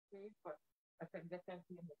but I can get in.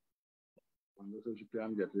 So she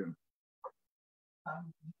can get in.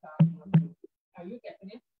 Are you getting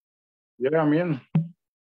it? Yeah, I'm in.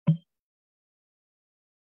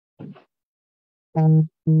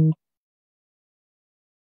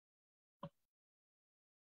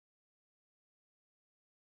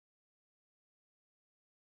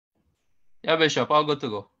 Yeah, Bishop, all good to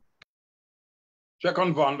go. Check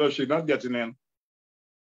on Vonda, she's not getting in.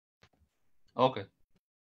 Okay.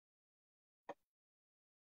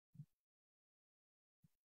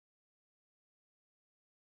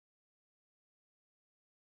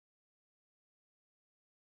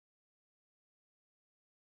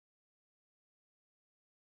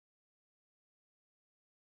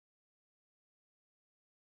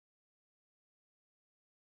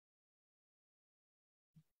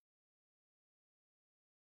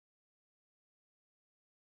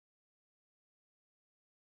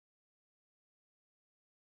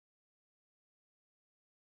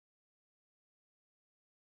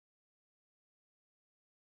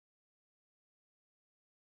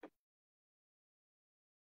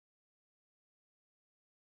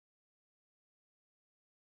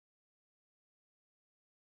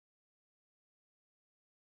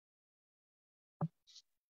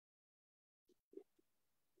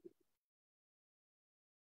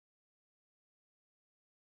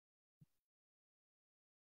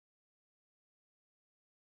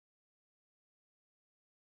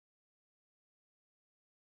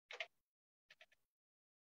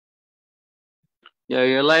 Yeah,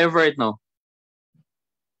 you're live right now.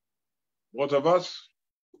 Both of us?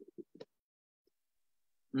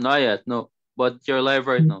 Not yet, no. But you're live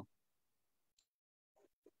right now.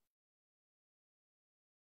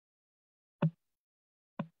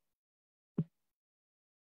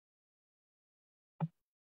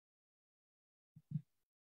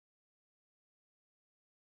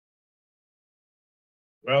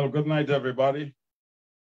 Well, good night, everybody.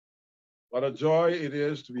 What a joy it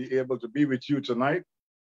is to be able to be with you tonight,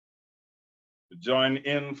 to join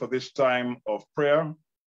in for this time of prayer.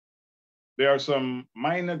 There are some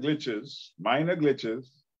minor glitches.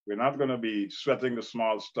 We're not going to be sweating the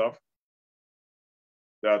small stuff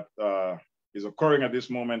that is occurring at this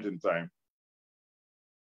moment in time.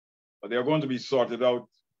 But they are going to be sorted out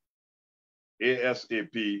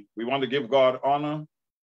ASAP. We want to give God honor.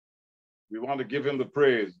 We want to give him the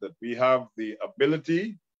praise that we have the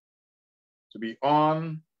ability to be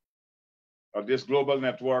on this global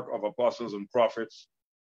network of apostles and prophets,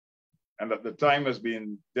 and that the time has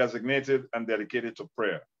been designated and dedicated to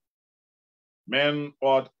prayer. Men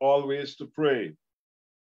ought always to pray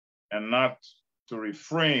and not to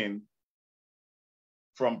refrain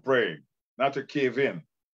from praying, not to cave in.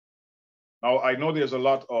 Now, I know there's a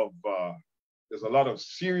lot of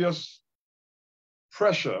serious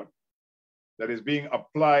pressure that is being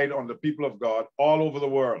applied on the people of God all over the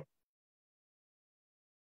world.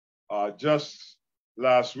 Just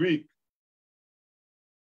last week,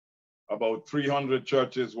 about 300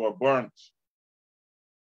 churches were burnt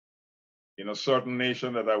in a certain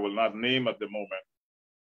nation that I will not name at the moment.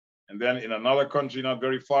 And then in another country not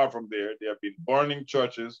very far from there, they have been burning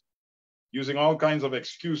churches using all kinds of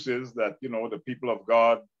excuses that, you know, the people of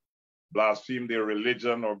God blaspheme their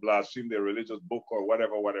religion or blaspheme their religious book or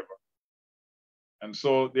whatever. And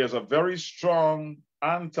so there's a very strong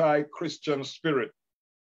anti-Christian spirit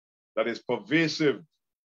that is pervasive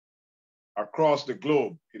across the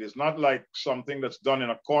globe. It is not like something that's done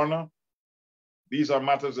in a corner. These are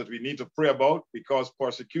matters that we need to pray about because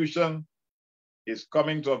persecution is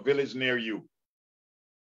coming to a village near you.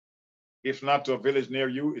 If not to a village near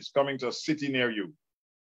you, it's coming to a city near you.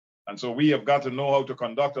 And so we have got to know how to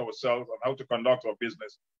conduct ourselves and how to conduct our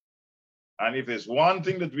business. And if there's one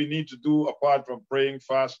thing that we need to do apart from praying,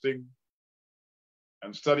 fasting,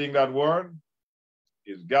 and studying that word,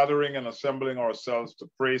 is gathering and assembling ourselves to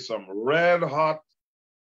pray some red hot,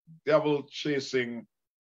 devil chasing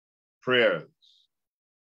prayers.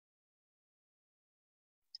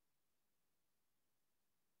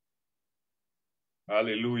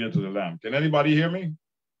 Hallelujah to the Lamb. Can anybody hear me?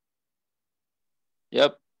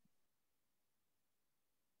 Yep.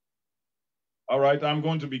 All right, I'm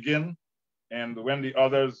going to begin. And when the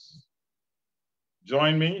others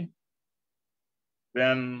join me,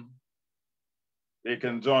 then they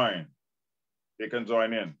can join. They can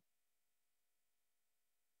join in.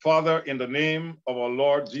 Father, in the name of our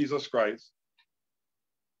Lord Jesus Christ,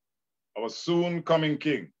 our soon coming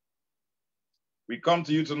King, we come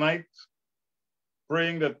to you tonight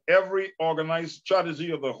praying that every organized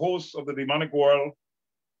strategy of the hosts of the demonic world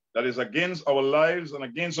that is against our lives and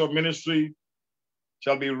against our ministry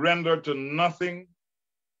shall be rendered to nothing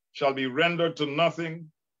shall be rendered to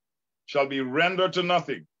nothing, shall be rendered to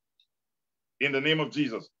nothing in the name of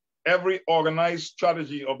Jesus. Every organized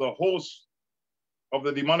strategy of the host of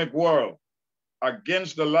the demonic world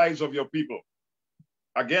against the lives of your people,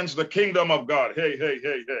 against the kingdom of God,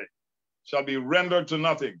 shall be rendered to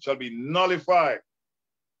nothing, shall be nullified,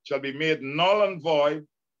 shall be made null and void,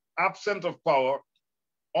 absent of power,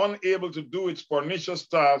 unable to do its pernicious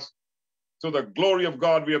task. To the glory of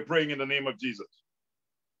God, we are praying in the name of Jesus.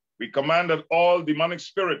 We command that all demonic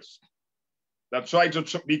spirits that try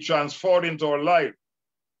to be transferred into our life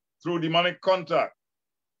through demonic contact,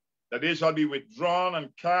 that they shall be withdrawn and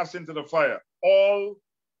cast into the fire. All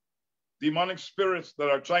demonic spirits that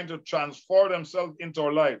are trying to transfer themselves into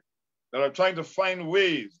our life, that are trying to find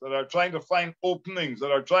ways, that are trying to find openings,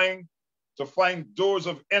 that are trying to find doors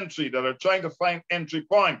of entry, that are trying to find entry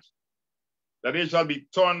points, that they shall be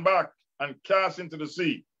turned back and cast into the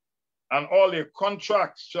sea, and all their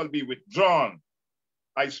contracts shall be withdrawn.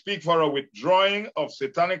 I speak for a withdrawing of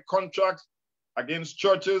satanic contracts against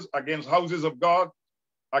churches, against houses of God,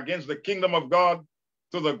 against the kingdom of God,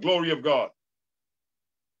 to the glory of God.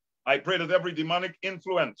 I pray that every demonic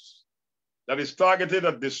influence that is targeted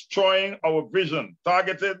at destroying our vision,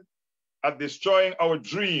 targeted at destroying our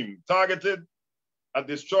dream, targeted at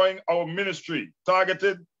destroying our ministry,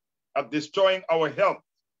 targeted at destroying our health,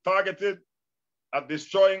 targeted at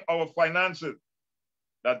destroying our finances,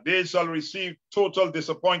 that they shall receive total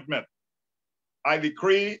disappointment. I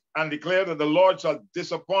decree and declare that the Lord shall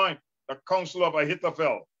disappoint the counsel of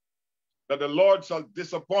Ahithophel, that the Lord shall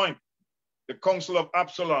disappoint the counsel of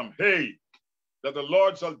Absalom, that the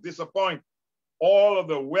Lord shall disappoint all of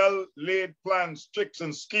the well-laid plans, tricks,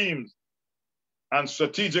 and schemes and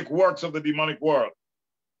strategic works of the demonic world.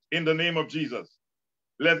 In the name of Jesus,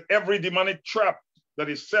 let every demonic trap that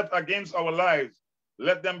is set against our lives,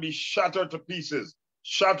 let them be shattered to pieces,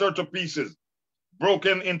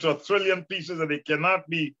 broken into a trillion pieces that they cannot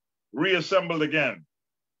be reassembled again.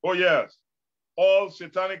 Oh yes, all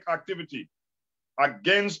satanic activity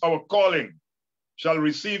against our calling shall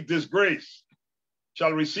receive disgrace,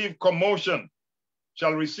 shall receive commotion,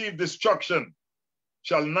 shall receive destruction,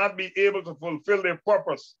 shall not be able to fulfill their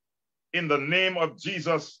purpose in the name of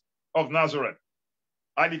Jesus of Nazareth.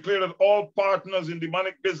 I declare that all partners in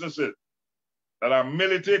demonic businesses that are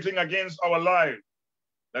militating against our lives,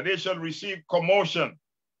 that they shall receive commotion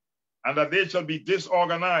and that they shall be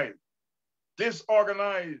disorganized.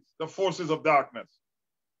 Disorganize the forces of darkness.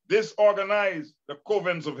 Disorganize the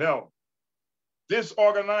covens of hell.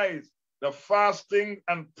 Disorganize the fasting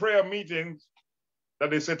and prayer meetings that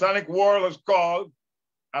the satanic world has called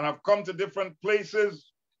and have come to different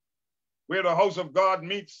places where the house of God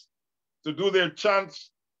meets to do their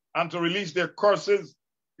chants and to release their curses,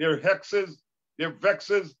 their hexes, their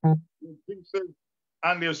vexes, their jinxes,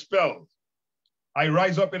 and their spells. I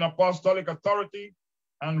rise up in apostolic authority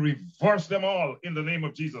and reverse them all in the name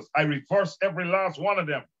of Jesus. I reverse every last one of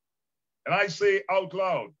them. And I say out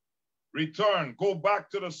loud, return, go back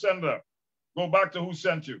to the sender, go back to who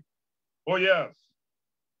sent you. Oh yes.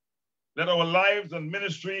 Let our lives and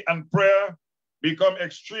ministry and prayer become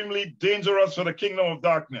extremely dangerous for the kingdom of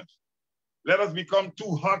darkness. Let us become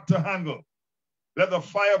too hot to handle. Let the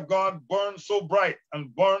fire of God burn so bright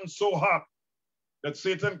and burn so hot that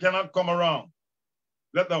Satan cannot come around.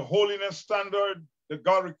 Let the holiness standard that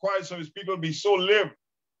God requires of his people be so lived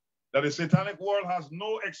that the satanic world has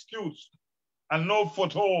no excuse and no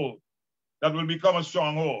foothold that will become a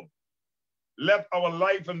stronghold. Let our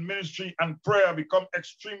life and ministry and prayer become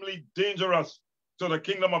extremely dangerous to the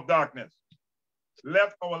kingdom of darkness.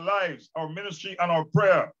 Let our lives, our ministry, and our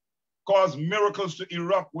prayer cause miracles to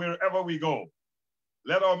erupt wherever we go.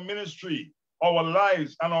 Let our ministry, our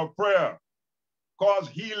lives, and our prayer cause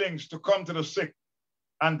healings to come to the sick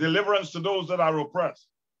and deliverance to those that are oppressed.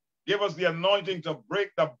 Give us the anointing to break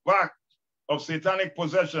the back of satanic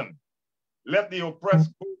possession. Let the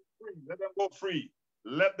oppressed go free. Let them go free.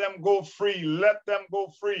 Let them go free. Let them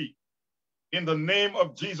go free. In the name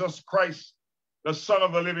of Jesus Christ, the Son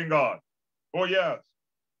of the living God. Oh yes,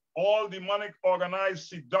 all demonic organized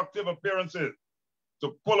seductive appearances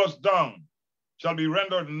to pull us down shall be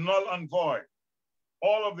rendered null and void.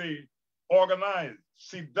 All of the organized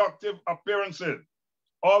seductive appearances,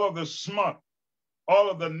 all of the smut, all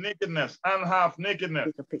of the nakedness and half nakedness,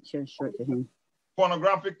 take a picture and show it to him.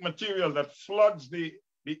 Pornographic material that floods the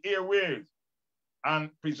airwaves and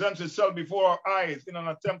presents itself before our eyes in an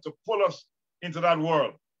attempt to pull us into that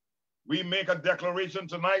world. We make a declaration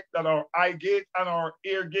tonight that our eye gate and our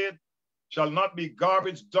ear gate shall not be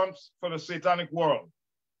garbage dumps for the satanic world.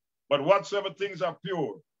 But whatsoever things are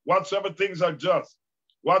pure, whatsoever things are just,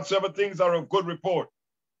 whatsoever things are of good report,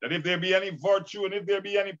 that if there be any virtue and if there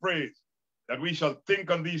be any praise, that we shall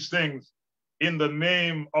think on these things in the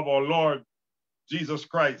name of our Lord Jesus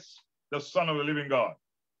Christ, the Son of the living God.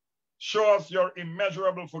 Show us your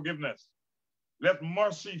immeasurable forgiveness. Let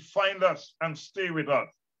mercy find us and stay with us.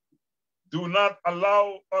 Do not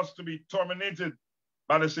allow us to be terminated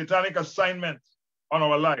by the satanic assignment on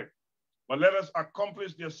our life, but let us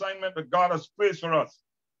accomplish the assignment that God has placed for us.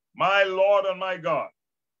 My Lord and my God,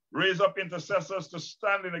 raise up intercessors to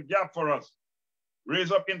stand in the gap for us.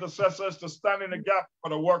 Raise up intercessors to stand in the gap for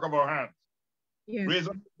the work of our hands. Yes. Raise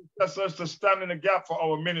up intercessors to stand in the gap for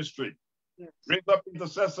our ministry. Yes. Raise up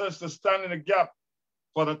intercessors to stand in the gap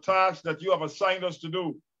for the tasks that you have assigned us to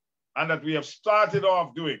do and that we have started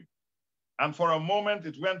off doing. And for a moment,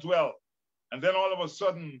 it went well. And then all of a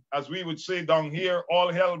sudden, as we would say down here,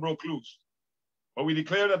 all hell broke loose. But we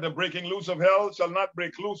declare that the breaking loose of hell shall not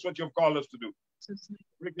break loose what you've called us to do.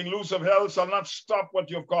 Breaking loose of hell shall not stop what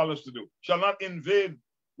you've called us to do, shall not invade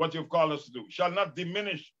what you've called us to do, shall not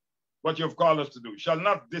diminish what you've called us to do, shall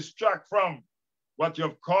not distract from what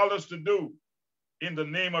you've called us to do in the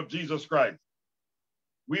name of Jesus Christ.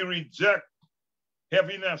 We reject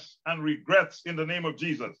heaviness and regrets in the name of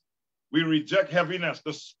Jesus. We reject heaviness,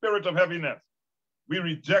 the spirit of heaviness. We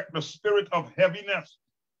reject the spirit of heaviness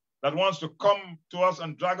that wants to come to us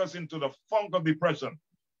and drag us into the funk of depression.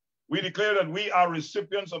 We declare that we are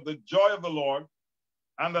recipients of the joy of the Lord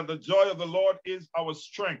and that the joy of the Lord is our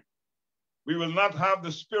strength. We will not have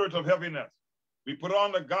the spirit of heaviness. We put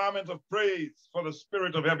on the garment of praise for the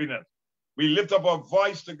spirit of heaviness. We lift up our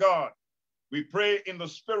voice to God. We pray in the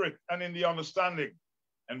spirit and in the understanding,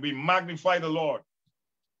 and we magnify the Lord.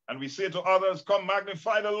 And we say to others, come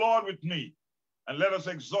magnify the Lord with me, and let us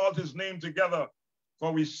exalt his name together.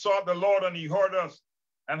 For we sought the Lord, and he heard us,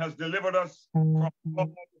 and has delivered us from all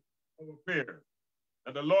our fear.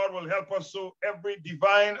 That the Lord will help us so every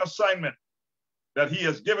divine assignment that he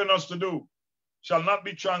has given us to do shall not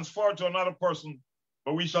be transferred to another person,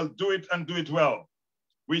 but we shall do it and do it well.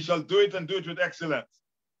 We shall do it and do it with excellence.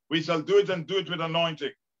 We shall do it and do it with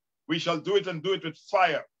anointing. We shall do it and do it with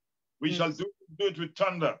fire. We shall do it and do it with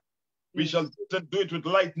thunder. We shall do it and do it with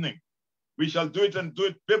lightning. We shall do it and do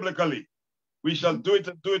it biblically. We shall do it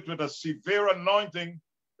and do it with a severe anointing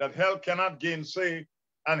that hell cannot gainsay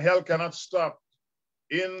and hell cannot stop.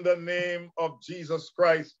 In the name of Jesus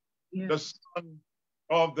Christ, the Son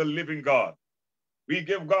of the living God. We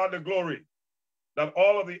give God the glory that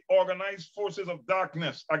all of the organized forces of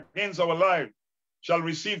darkness against our lives shall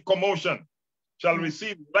receive commotion, shall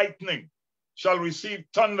receive lightning, shall receive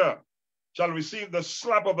thunder, shall receive the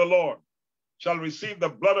slap of the Lord, shall receive the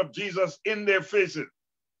blood of Jesus in their faces.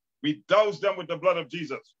 We douse them with the blood of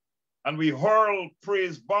Jesus, and we hurl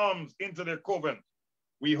praise bombs into their coven.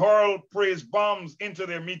 We hurl praise bombs into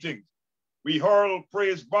their meetings. We hurl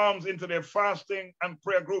praise bombs into their fasting and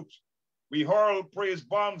prayer groups. We hurl praise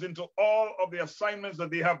bombs into all of the assignments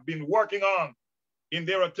that they have been working on in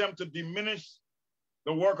their attempt to diminish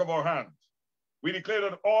the work of our hands. We declare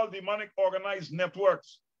that all demonic organized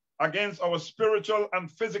networks against our spiritual and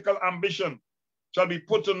physical ambition shall be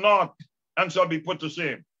put to naught and shall be put to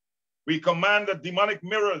shame. We command that demonic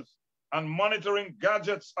mirrors and monitoring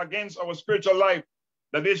gadgets against our spiritual life,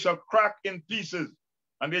 that they shall crack in pieces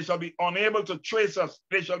and they shall be unable to trace us.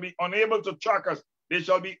 They shall be unable to track us. They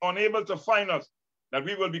shall be unable to find us, that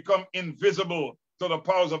we will become invisible to the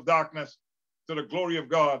powers of darkness, to the glory of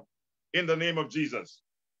God, in the name of Jesus.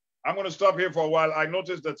 I'm going to stop here for a while. I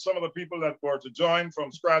noticed that some of the people that were to join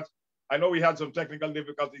from scratch, I know we had some technical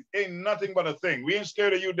difficulties. Ain't nothing but a thing. We ain't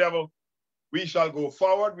scared of you, devil. We shall go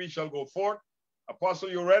forward. We shall go forth. Apostle,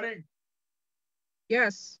 you ready?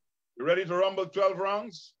 Yes. You ready to rumble 12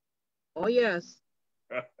 rounds? Oh, yes.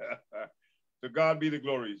 To God be the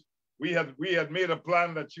glories. We had made a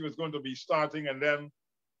plan that she was going to be starting, and then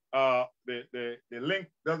the link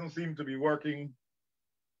doesn't seem to be working.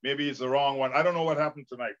 Maybe it's the wrong one. I don't know what happened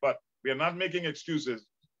tonight, but we are not making excuses.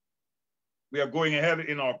 We are going ahead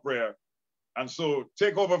in our prayer. And so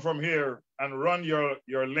take over from here and run your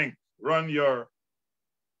link. Run your...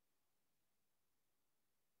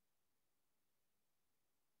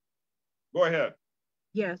 Go ahead.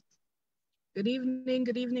 Yes. Good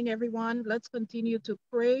evening, everyone. Let's continue to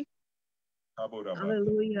pray.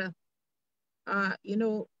 Hallelujah. You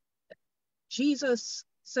know, Jesus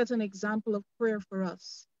set an example of prayer for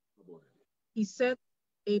us. He set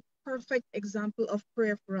a perfect example of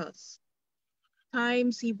prayer for us.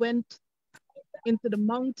 Times he went into the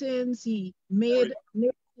mountains, he made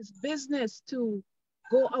his business to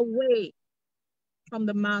go away from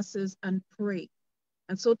the masses and pray.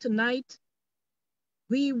 And so tonight,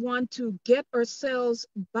 we want to get ourselves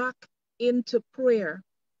back into prayer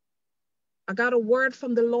I got a word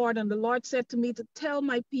from the Lord, and the Lord said to me to tell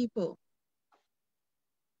my people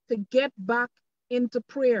to get back into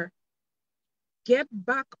prayer, get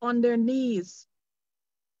back on their knees,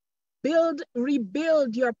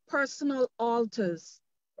 rebuild your personal altars,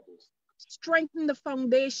 strengthen the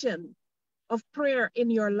foundation of prayer in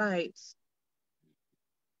your lives,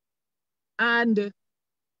 and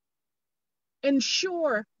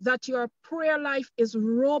ensure that your prayer life is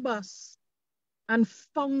robust and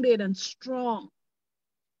founded and strong.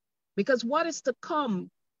 Because what is to come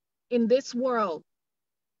in this world,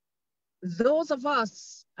 those of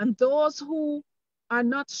us and those who are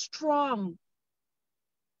not strong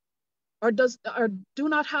or do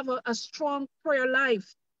not have a strong prayer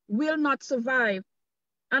life will not survive.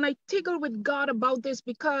 And I tickled with God about this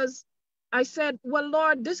because I said, well,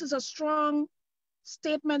 Lord, this is a strong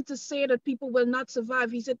statement to say that people will not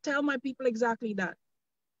survive. He said, tell my people exactly that.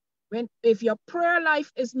 If your prayer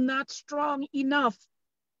life is not strong enough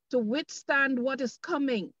to withstand what is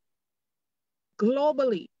coming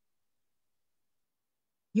globally,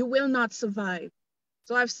 you will not survive.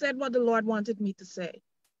 So I've said what the Lord wanted me to say.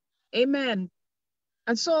 Amen.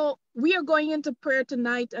 And so we are going into prayer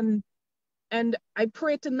tonight, and I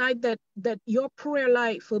pray tonight that your prayer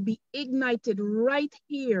life will be ignited right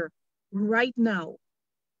here, right now,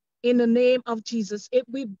 in the name of Jesus. It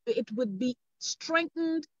would be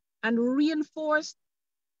strengthened and reinforced.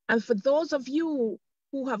 And for those of you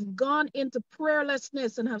who have gone into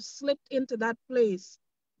prayerlessness and have slipped into that place,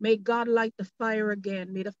 may God light the fire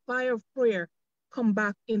again. May the fire of prayer come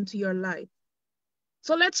back into your life.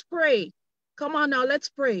 So let's pray. Come on now, let's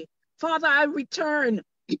pray. Father, I return.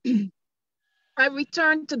 I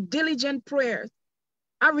return to diligent prayers.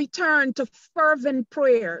 I return to fervent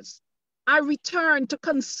prayers. I return to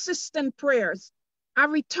consistent prayers. I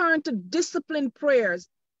return to disciplined prayers.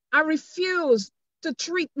 I refuse to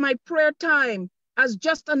treat my prayer time as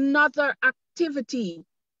just another activity.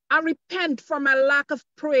 I repent for my lack of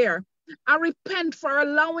prayer. I repent for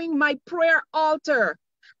allowing my prayer altar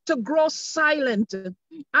to grow silent.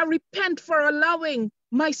 I repent for allowing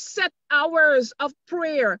my set hours of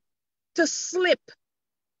prayer to slip.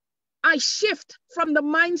 I shift from the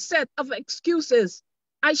mindset of excuses.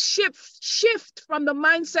 I shift from the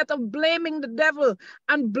mindset of blaming the devil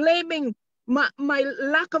and blaming my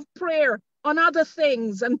lack of prayer on other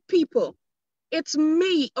things and people. It's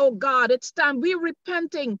me, oh God, it's time. We're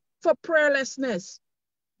repenting for prayerlessness.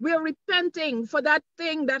 We're repenting for that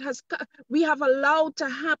thing that we have allowed to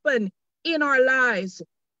happen in our lives.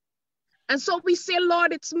 And so we say,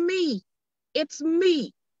 Lord, it's me. It's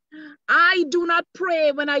me. I do not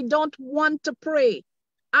pray when I don't want to pray.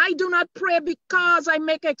 I do not pray because I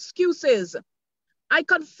make excuses. I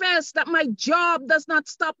confess that my job does not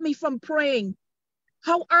stop me from praying.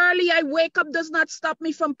 How early I wake up does not stop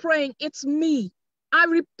me from praying. It's me. I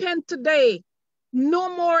repent today.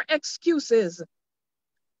 No more excuses.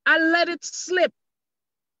 I let it slip.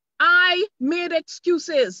 I made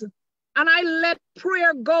excuses and I let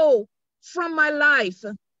prayer go from my life.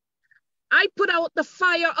 I put out the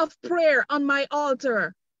fire of prayer on my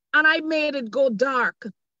altar and I made it go dark.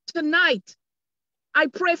 Tonight, I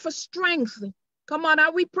pray for strength. Come on,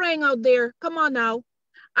 are we praying out there? Come on now.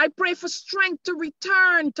 I pray for strength to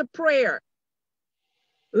return to prayer.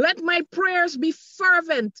 Let my prayers be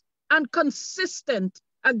fervent and consistent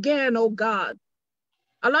again, oh God.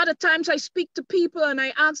 A lot of times I speak to people and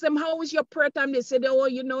I ask them, how is your prayer time? They say, oh,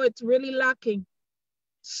 it's really lacking.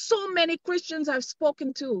 So many Christians I've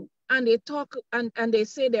spoken to, and they talk and they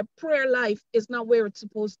say their prayer life is not where it's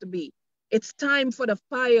supposed to be. It's time for the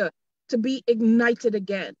fire to be ignited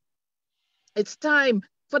again. It's time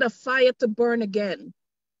for the fire to burn again.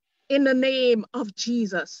 In the name of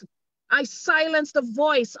Jesus, I silence the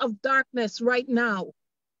voice of darkness right now.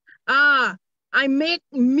 I make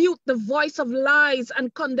mute the voice of lies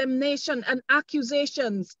and condemnation and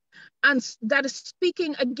accusations and that is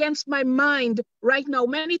speaking against my mind right now.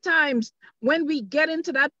 Many times when we get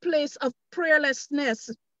into that place of prayerlessness,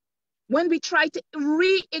 when we try to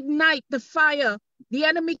reignite the fire, the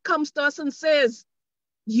enemy comes to us and says,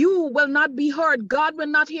 you will not be heard. God will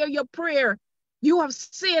not hear your prayer. You have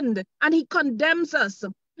sinned, and he condemns us.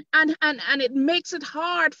 And it makes it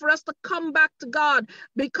hard for us to come back to God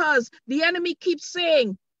because the enemy keeps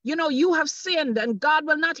saying, you have sinned and God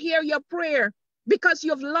will not hear your prayer because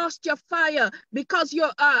you've lost your fire, because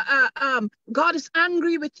God is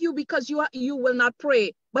angry with you because you will not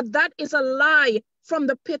pray. But that is a lie from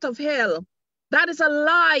the pit of hell. That is a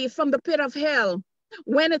lie from the pit of hell.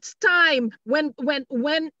 When it's time, when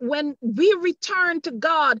we return to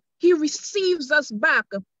God, he receives us back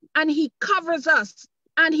and he covers us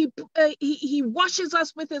and he washes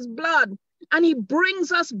us with his blood and he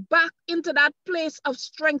brings us back into that place of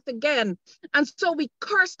strength again. And so we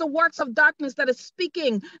curse the works of darkness that is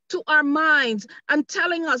speaking to our minds and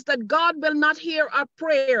telling us that God will not hear our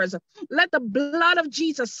prayers. Let the blood of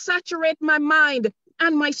Jesus saturate my mind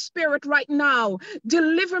and my spirit right now.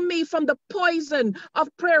 Deliver me from the poison of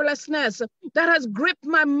prayerlessness that has gripped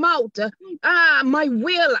my mouth, my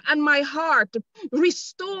will, and my heart.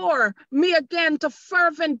 Restore me again to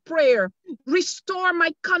fervent prayer. Restore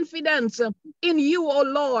my confidence in you, O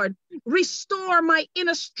Lord. Restore my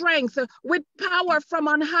inner strength with power from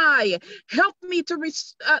on high. Help me to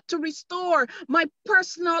restore my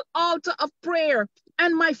personal altar of prayer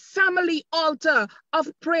and my family altar of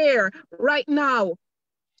prayer right now.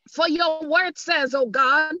 For your word says, oh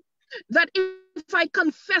God, that if I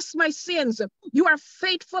confess my sins, you are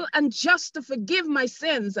faithful and just to forgive my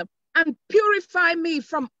sins and purify me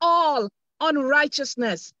from all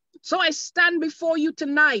unrighteousness. So I stand before you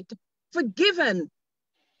tonight, forgiven.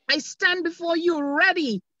 I stand before you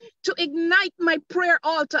ready to ignite my prayer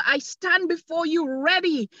altar. I stand before you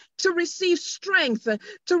ready to receive strength,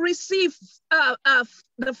 to receive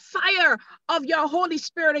the fire of your Holy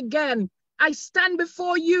Spirit again. I stand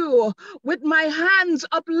before you with my hands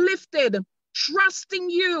uplifted, trusting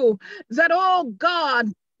you that, oh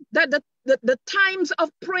God, that the times of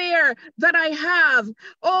prayer that I have,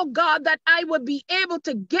 oh God, that I would be able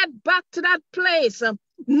to get back to that place,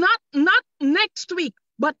 not next week,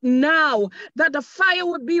 but now, that the fire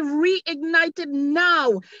would be reignited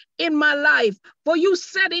now in my life. For you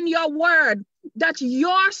said in your word that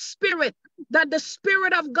your spirit, that the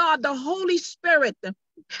Spirit of God, the Holy Spirit,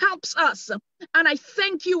 helps us. And I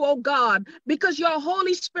thank you, oh God, because your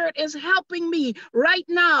Holy Spirit is helping me right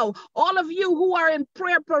now. All of you who are in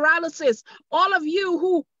prayer paralysis, all of you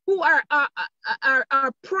who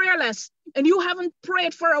are prayerless and you haven't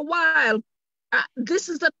prayed for a while, this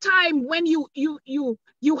is the time when you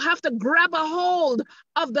have to grab a hold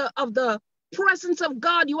of the presence of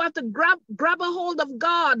God. You have to grab a hold of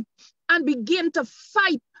God and begin to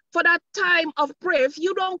fight for that time of prayer. If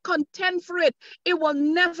you don't contend for it, it will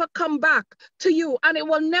never come back to you, and it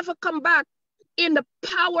will never come back in the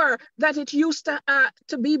power that it used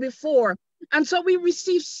to be before. And so we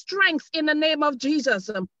receive strength in the name of Jesus.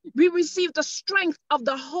 We receive the strength of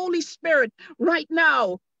the Holy Spirit right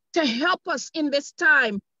now to help us in this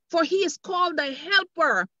time, for he is called a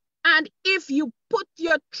helper. And if you put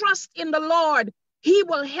your trust in the Lord, he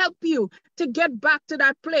will help you to get back to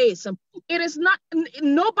that place. It is not,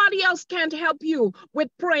 nobody else can't help you with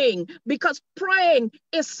praying, because praying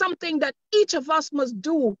is something that each of us must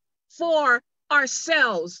do for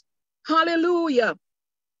ourselves. Hallelujah.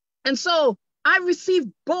 And so I receive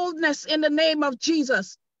boldness in the name of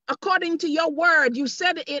Jesus. According to your word, you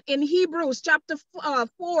said it in Hebrews chapter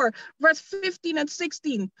 4, verse 15 and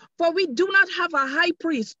 16. For we do not have a high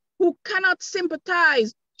priest who cannot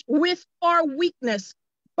sympathize with our weakness,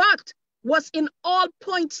 but was in all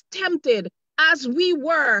points tempted as we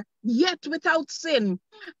were, yet without sin.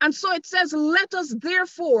 And so it says, let us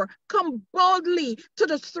therefore come boldly to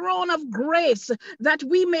the throne of grace, that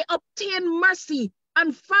we may obtain mercy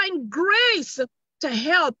and find grace to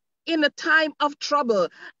help in a time of trouble.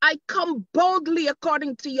 I come boldly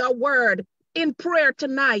according to your word in prayer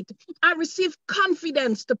tonight. I receive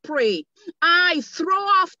confidence to pray. I throw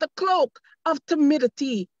off the cloak of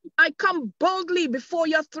timidity. I come boldly before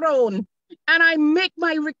your throne and I make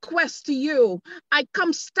my request to you. I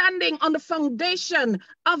come standing on the foundation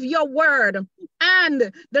of your word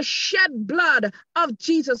and the shed blood of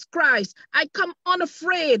Jesus Christ. I come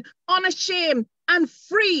unafraid, unashamed, and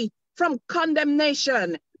free from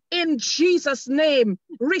condemnation. In Jesus' name,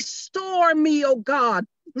 restore me, oh God.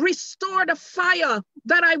 Restore the fire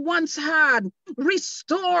that I once had.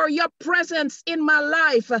 Restore your presence in my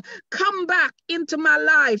life. Come back into my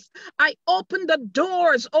life. I open the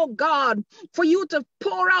doors, oh God, for you to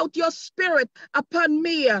pour out your spirit upon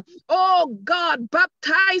me. Oh God,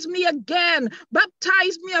 baptize me again.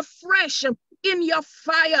 Baptize me afresh in your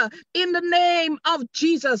fire in the name of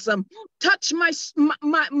Jesus. Touch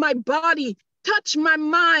my body. Touch my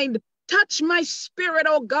mind, touch my spirit,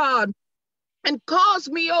 oh God, and cause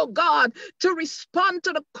me, oh God, to respond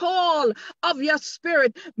to the call of your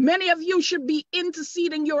spirit. Many of you should be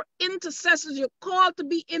interceding. You're intercessors. You're called to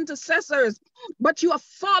be intercessors, but you have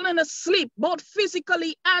fallen asleep, both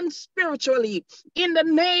physically and spiritually. In the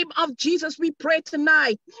name of Jesus, we pray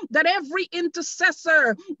tonight that every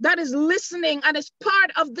intercessor that is listening and is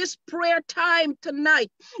part of this prayer time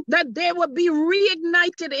tonight, that they will be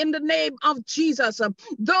reignited in the name of Jesus.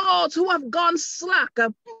 Those who have gone slack,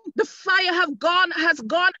 the fire has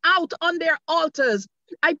gone out on their altars,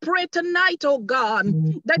 I pray tonight, oh God,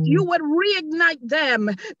 that you would reignite them,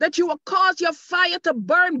 that you will cause your fire to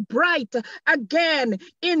burn bright again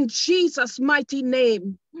in Jesus' mighty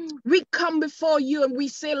name. We come before you and we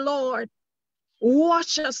say, Lord,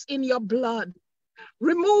 wash us in your blood.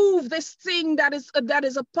 Remove this thing that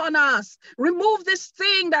is upon us. Remove this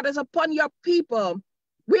thing that is upon your people,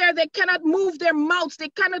 where they cannot move their mouths, they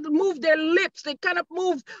cannot move their lips, they cannot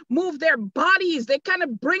move their bodies, they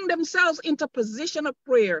cannot bring themselves into position of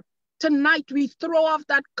prayer. Tonight we throw off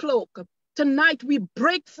that cloak. Tonight we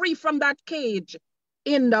break free from that cage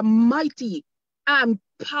in the mighty and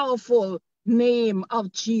powerful name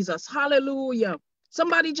of Jesus. Hallelujah.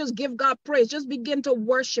 Somebody just give God praise. Just begin to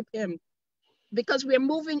worship him, because we're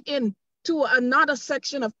moving into another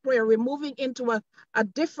section of prayer. We're moving into a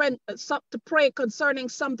different, to pray concerning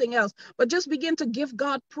something else. But just begin to give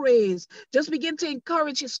God praise. Just begin to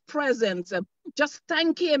encourage his presence. Just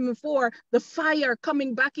thank him for the fire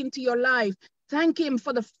coming back into your life. Thank him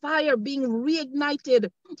for the fire being reignited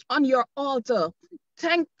on your altar.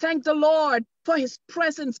 Thank the Lord for his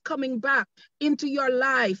presence coming back into your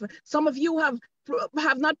life. Some of you have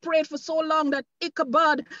not prayed for so long that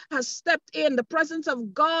Ichabod has stepped in. The presence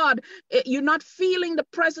of God, you're not feeling the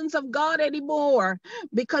presence of God anymore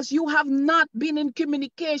because you have not been in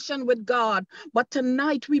communication with God. But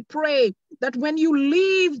tonight we pray that when you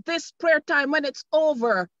leave this prayer time, when it's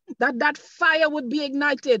over, that fire would be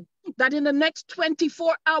ignited, that in the next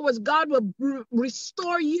 24 hours, God will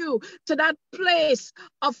restore you to that place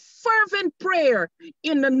of fervent prayer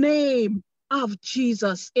in the name of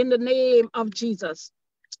Jesus, in the name of Jesus,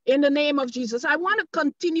 in the name of Jesus. I want to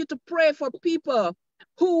continue to pray for people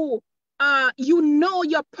who, you know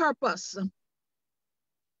your purpose.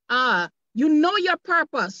 You know your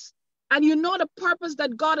purpose, and you know the purpose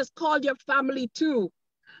that God has called your family to,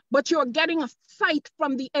 but you're getting a fight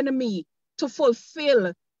from the enemy to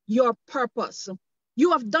fulfill your purpose.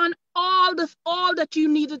 You have done all that you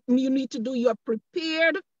need to do. You're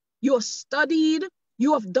prepared, you're studied,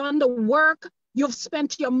 you have done the work, you've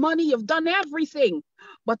spent your money, you've done everything,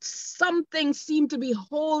 but something seemed to be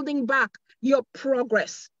holding back your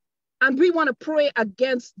progress. And we want to pray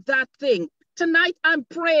against that thing. Tonight, I'm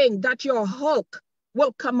praying that your Hulk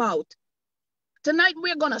will come out. Tonight,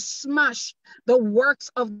 we're going to smash the works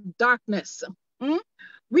of darkness.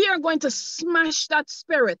 We are going to smash that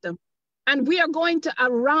spirit, and we are going to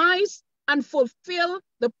arise and fulfill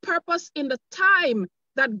the purpose in the time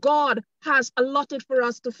that God has allotted for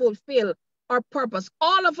us to fulfill our purpose.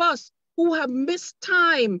 All of us who have missed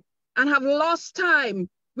time and have lost time,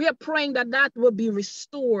 we are praying that that will be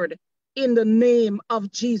restored in the name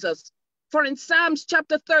of Jesus. For in Psalms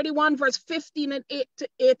chapter 31, verse 15 and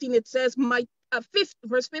 18, it says,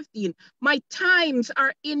 verse 15, my times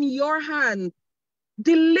are in your hand.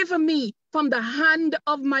 Deliver me from the hand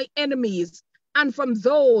of my enemies and from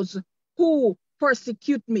those who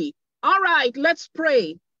persecute me. All right, let's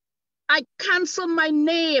pray. I cancel my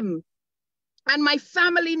name and my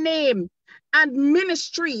family name and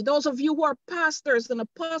ministry. Those of you who are pastors and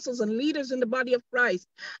apostles and leaders in the body of Christ,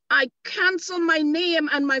 I cancel my name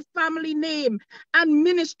and my family name and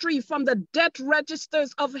ministry from the death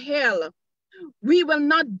registers of hell. We will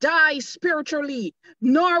not die spiritually,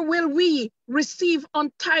 nor will we receive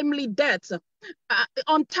untimely death.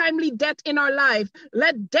 Untimely death in our life.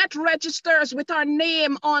 Let death registers with our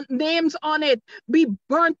names on it be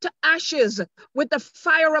burnt to ashes with the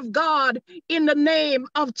fire of God in the name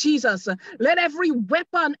of Jesus. Let every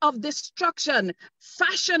weapon of destruction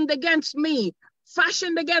fashioned against me,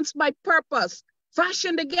 fashioned against my purpose,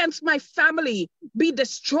 fashioned against my family be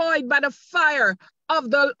destroyed by the fire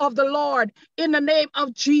of the Lord in the name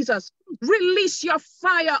of Jesus. Release your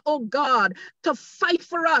fire, oh God, to fight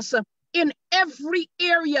for us in every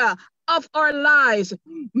area of our lives.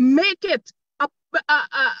 Make it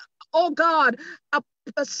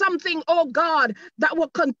something, oh God, that will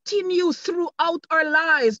continue throughout our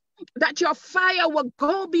lives, that your fire will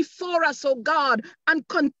go before us, oh God, and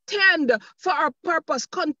contend for our purpose,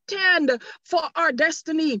 contend for our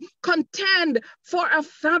destiny, contend for our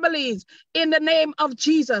families in the name of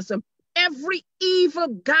Jesus. Every evil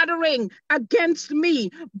gathering against me,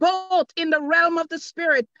 both in the realm of the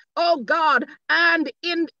spirit, oh God, and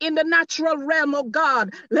in the natural realm, oh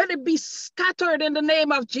God, let it be scattered in the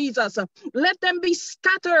name of Jesus. Let them be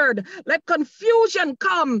scattered. Let confusion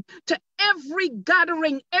come to every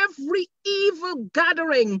gathering, every evil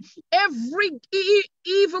gathering, every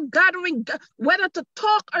evil gathering, whether to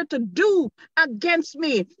talk or to do against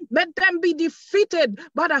me. Let them be defeated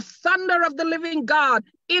by the thunder of the living God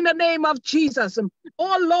in the name of Jesus.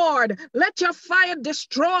 Oh Lord, let your fire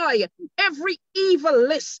destroy every evil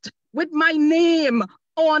list with my name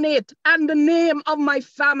on it and the name of my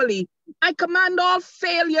family. I command all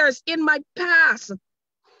failures in my past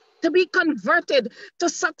to be converted to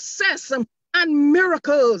success and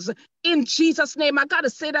miracles in Jesus' name. I got to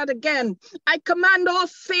say that again. I command all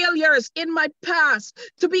failures in my past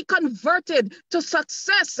to be converted to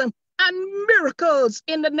success and miracles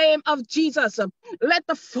in the name of Jesus. Let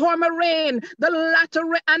the former rain, the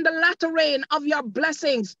latter rain of your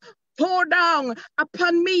blessings pour down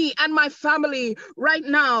upon me and my family right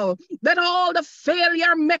now. That all the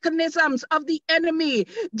failure mechanisms of the enemy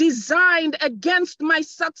designed against my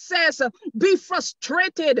success be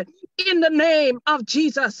frustrated in the name of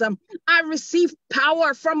Jesus. I receive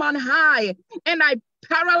power from on high, and I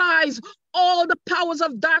paralyze all the powers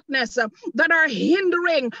of darkness that are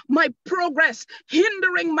hindering my progress,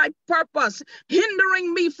 hindering my purpose,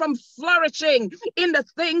 hindering me from flourishing in the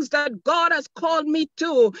things that God has called me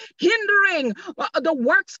to, hindering the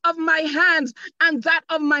works of my hands and that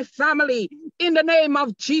of my family. In the name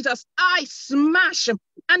of Jesus, I smash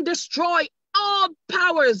and destroy all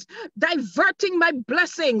powers diverting my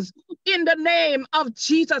blessings in the name of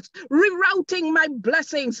Jesus, rerouting my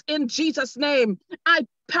blessings in Jesus' name. I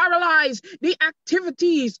paralyze the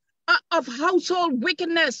activities of household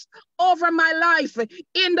wickedness over my life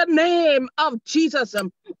in the name of Jesus.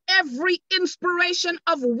 Every inspiration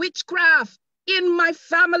of witchcraft in my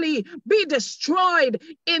family be destroyed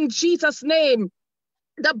in Jesus' name.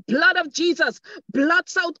 The blood of Jesus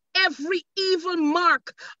blots out every evil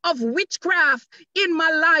mark of witchcraft in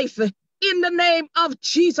my life in the name of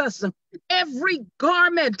Jesus. Every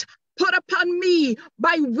garment put upon me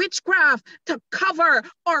by witchcraft to cover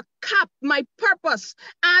or cap my purpose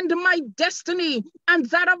and my destiny and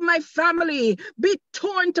that of my family be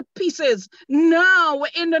torn to pieces now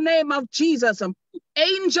in the name of Jesus.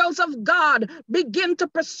 Angels of God begin to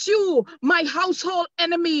pursue my household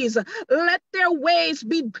enemies. Let their ways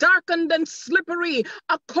be darkened and slippery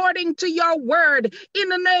according to your word in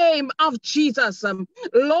the name of Jesus.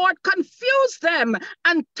 Lord, confuse them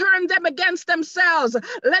and turn them against themselves.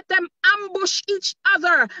 Let them ambush each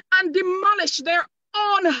other and demolish their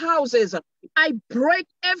own houses. I break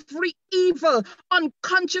every evil,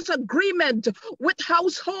 unconscious agreement with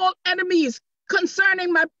household enemies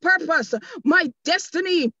concerning my purpose, my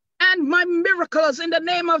destiny, and my miracles in the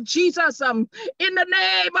name of Jesus. In the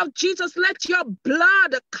name of Jesus, let your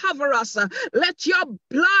blood cover us. Let your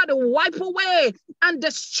blood wipe away and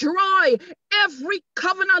destroy every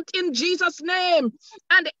covenant in Jesus' name,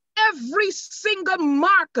 and every single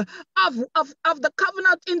mark of the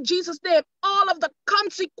covenant in Jesus' name, all of the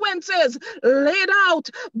consequences laid out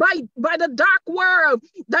by the dark world,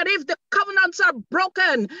 that if the covenants are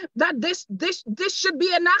broken, that this should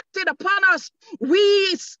be enacted upon us.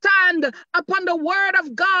 We stand upon the word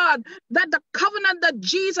of God, that the covenant that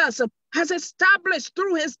Jesus has established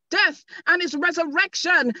through his death and his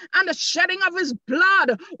resurrection and the shedding of his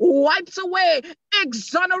blood wipes away,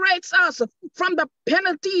 exonerates us from the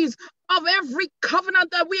penalties of every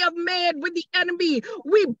covenant that we have made with the enemy.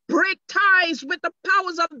 We break ties with the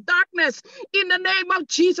powers of darkness in the name of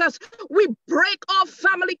Jesus. We break all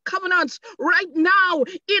family covenants right now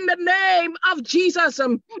in the name of Jesus.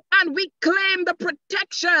 And we claim the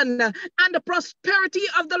protection and the prosperity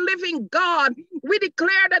of the living God. We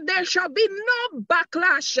declare that there shall be no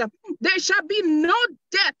backlash. There shall be no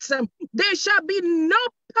debts. There shall be no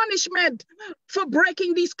punishment for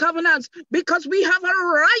breaking these covenants, because we have a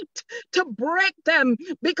right to break them,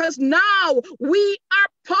 because now we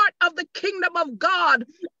are part of the kingdom of God.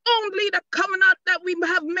 Only the covenant that we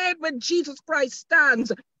have made with Jesus Christ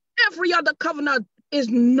stands. Every other covenant is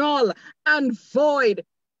null and void.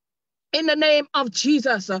 In the name of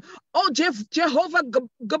Jesus. Oh, Jehovah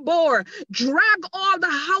Gabor, drag all the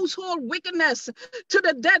household wickedness to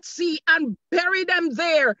the Dead Sea and bury them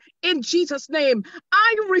there in Jesus' name.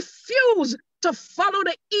 I refuse to follow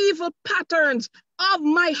the evil patterns of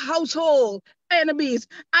my household enemies.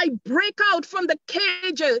 I break out from the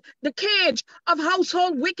cage of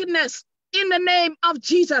household wickedness in the name of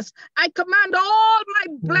Jesus. I command all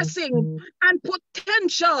my blessings and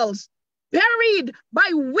potentials buried by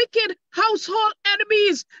wicked household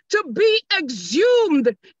enemies to be exhumed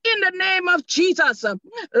in the name of Jesus.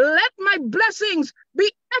 Let my blessings be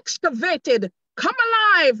excavated. Come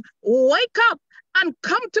alive, wake up, and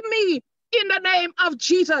come to me in the name of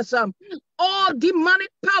Jesus. All demonic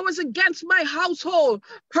powers against my household,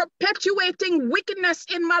 perpetuating wickedness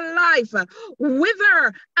in my life,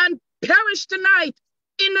 wither and perish tonight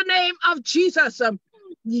in the name of Jesus.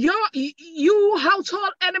 You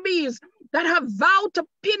household enemies that have vowed to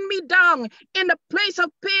pin me down in the place of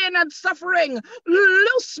pain and suffering,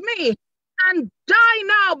 loose me and die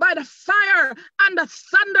now by the fire and the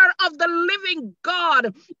thunder of the living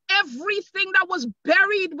God. Everything that was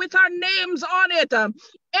buried with our names on it,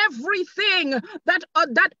 everything that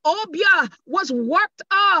that Obia was worked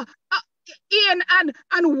in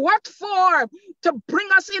and worked for to bring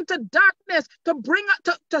us into darkness, to bring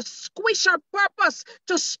to squish our purpose,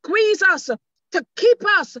 to squeeze us, to keep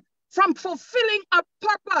us from fulfilling our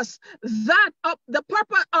purpose, that of the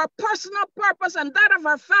purpose, our personal purpose, and that of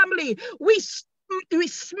our family. We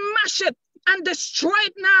smash it and destroy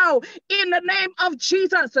it now in the name of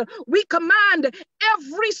Jesus. We command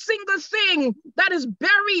every single thing that is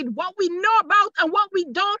buried, what we know about and what we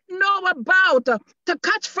don't know about, to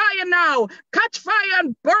catch fire now, catch fire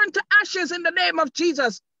and burn to ashes in the name of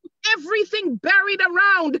Jesus. Everything buried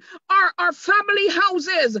around our family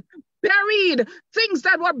houses, buried, things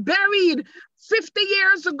that were buried 50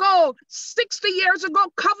 years ago, 60 years ago,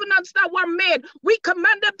 covenants that were made, we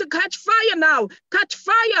command them to catch fire now. Catch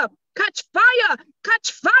fire, catch fire,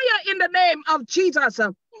 catch fire in the name of Jesus.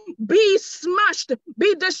 Be smashed,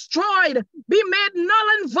 be destroyed, be made null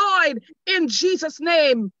and void in Jesus'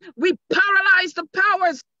 name. We paralyze the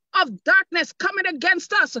powers of darkness coming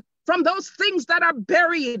against us from those things that are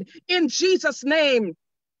buried in Jesus' name.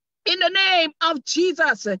 In the name of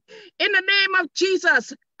Jesus, in the name of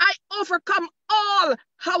Jesus, I overcome all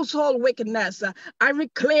household wickedness. I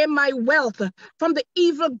reclaim my wealth from the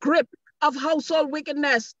evil grip of household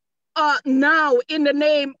wickedness now in the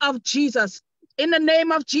name of Jesus. In the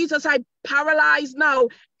name of Jesus, I paralyze now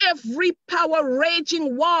every power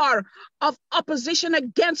raging war of opposition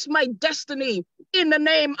against my destiny. In the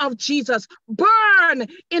name of Jesus, burn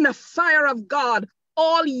in the fire of God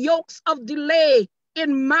all yokes of delay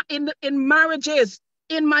in marriages,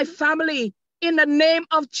 in my family, in the name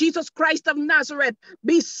of Jesus Christ of Nazareth,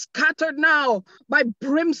 be scattered now by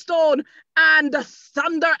brimstone and the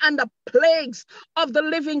thunder and the plagues of the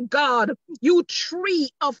living God. You tree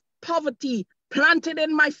of poverty, planted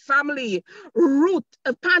in my family root,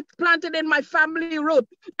 planted in my family root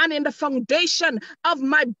and in the foundation of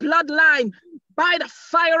my bloodline, by the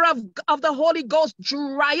fire of the Holy Ghost,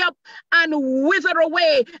 dry up and wither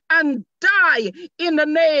away and die in the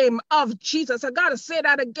name of Jesus. I gotta say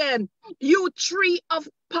that again. You tree of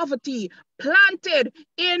poverty, planted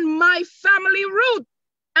in my family root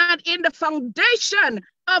and in the foundation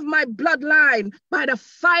of my bloodline, by the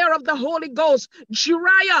fire of the Holy Ghost,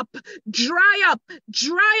 dry up, dry up,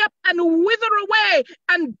 dry up and wither away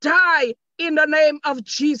and die in the name of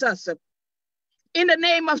Jesus. In the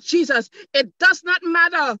name of Jesus, it does not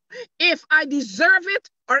matter if I deserve it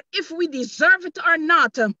or if we deserve it or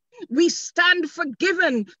not. We stand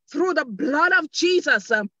forgiven through the blood of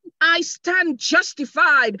Jesus. I stand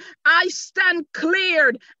justified. I stand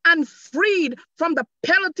cleared and freed from the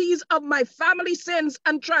penalties of my family sins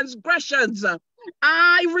and transgressions.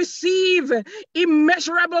 I receive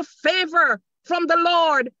immeasurable favor from the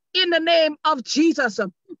Lord in the name of Jesus.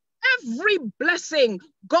 Every blessing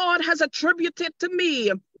God has attributed to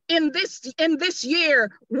me in this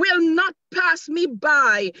year will not pass me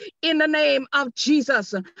by in the name of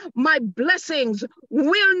Jesus. My blessings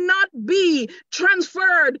will not be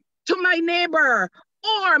transferred to my neighbor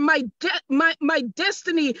or my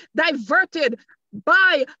destiny diverted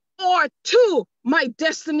by or to my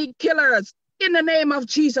destiny killers in the name of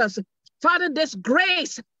Jesus. Father,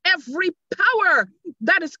 disgrace every power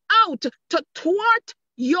that is out to thwart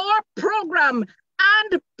your program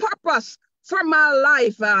and purpose for my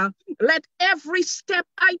life. Let every step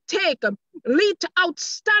I take lead to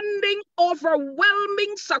outstanding,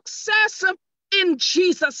 overwhelming success in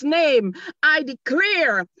Jesus' name. I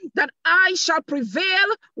declare that I shall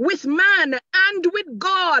prevail with man and with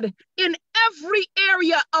God in every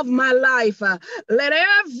area of my life. Let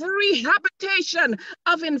every habitation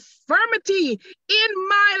of infirmity in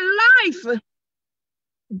my life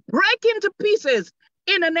break into pieces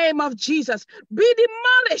in the name of Jesus. Be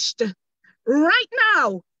demolished right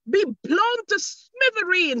now. Be blown to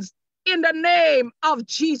smithereens in the name of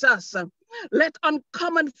Jesus. Let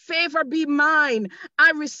uncommon favor be mine.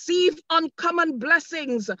 I receive uncommon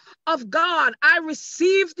blessings of God. I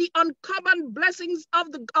receive the uncommon blessings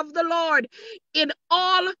of the Lord in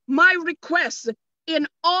all my requests, in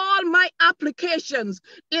all my applications,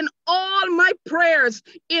 in all my prayers,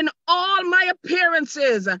 in all my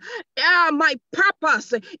appearances, my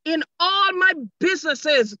purpose, in all my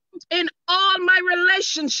businesses, in all my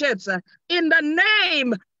relationships, in the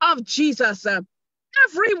name of Jesus.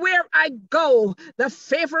 Everywhere I go, the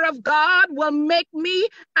favor of God will make me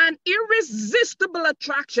an irresistible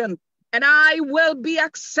attraction, and I will be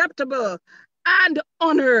acceptable and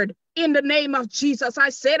honored in the name of Jesus. I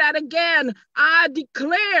say that again. I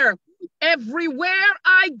declare Everywhere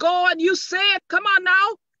I go, and you say it, come on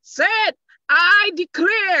now, say it. I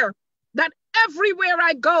declare that everywhere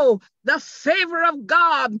I go, the favor of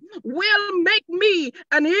God will make me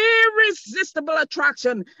an irresistible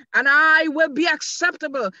attraction, and I will be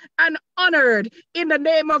acceptable and honored in the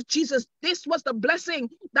name of Jesus. This was the blessing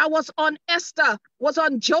that was on Esther, was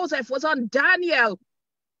on Joseph, was on Daniel,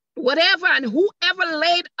 whatever, and whoever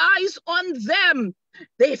laid eyes on them,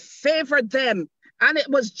 they favored them. And it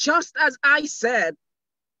was just as I said,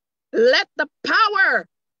 let the power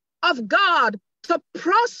of God to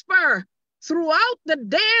prosper throughout the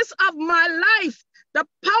days of my life, the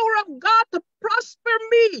power of God to prosper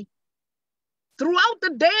me throughout the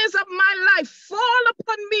days of my life, fall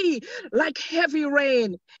upon me like heavy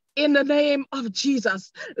rain. In the name of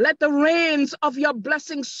Jesus, let the rains of your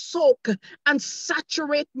blessing soak and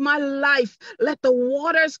saturate my life. Let the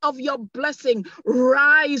waters of your blessing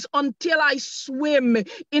rise until I swim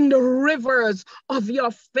in the rivers of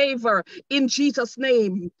your favor in Jesus'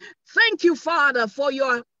 name. Thank you, Father, for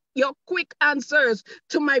your quick answers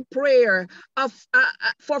to my prayer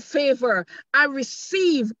for favor. I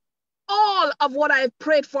receive all of what I've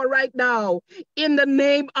prayed for right now in the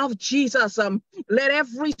name of Jesus. Let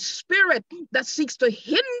every spirit that seeks to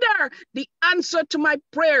hinder the answer to my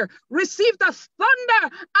prayer receive the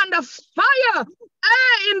thunder and the fire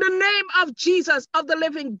in the name of Jesus, of the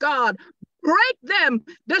living God. Break them,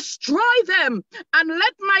 destroy them, and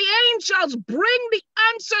let my angels bring the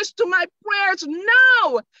answers to my prayers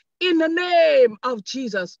now in the name of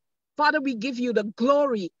Jesus. Father, we give you the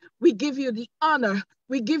glory, we give you the honor,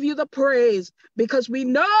 we give you the praise, because we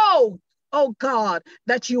know, oh God,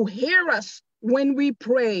 that you hear us when we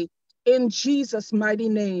pray in Jesus' mighty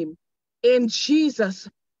name, in Jesus'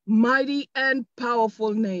 mighty and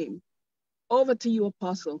powerful name. Over to you,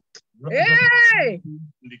 Apostle. Hey!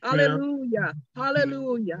 Hallelujah,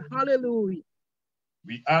 hallelujah, hallelujah.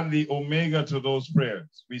 We add the omega to those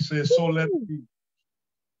prayers. We say, so let it be.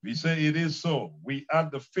 We say it is so. We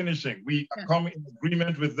add the finishing. We come in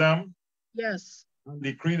agreement with them. Yes. And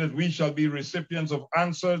decree that we shall be recipients of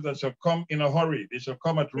answers that shall come in a hurry. They shall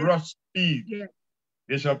come at rush speed. Yeah.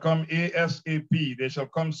 They shall come ASAP. They shall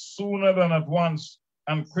come sooner than at once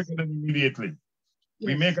and quicker than immediately. Yes.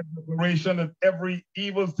 We make a declaration that every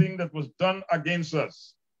evil thing that was done against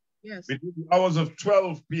us between the hours of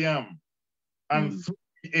 12 p.m. and 3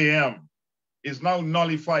 a.m. is now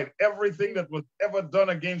nullified. Everything that was ever done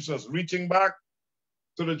against us, reaching back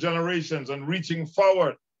to the generations and reaching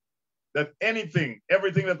forward, that everything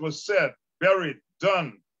that was said, buried,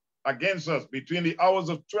 done against us between the hours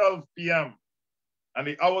of 12 p.m. and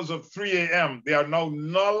the hours of 3 a.m., they are now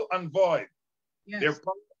null and void. Yes. Their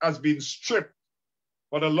power has been stripped,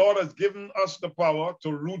 but the Lord has given us the power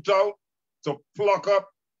to root out, to pluck up,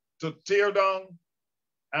 to tear down,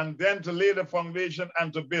 and then to lay the foundation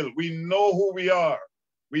and to build. We know who we are.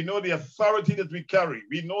 We know the authority that we carry.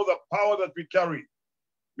 We know the power that we carry.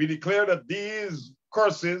 We declare that these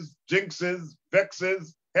curses, jinxes,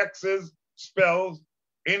 vexes, hexes, spells,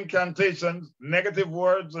 incantations, negative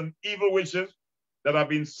words, and evil wishes that have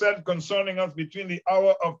been said concerning us between the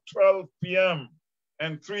hour of 12 p.m.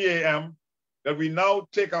 and 3 a.m., that we now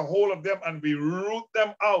take a hold of them and we root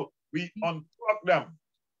them out. We unplug them.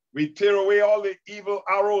 We tear away all the evil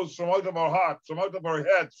arrows from out of our hearts, from out of our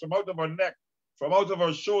heads, from out of our neck, from out of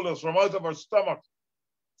our shoulders, from out of our stomachs,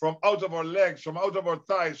 from out of our legs, from out of our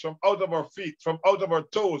thighs, from out of our feet, from out of our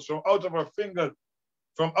toes, from out of our fingers,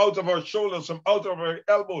 from out of our shoulders, from out of our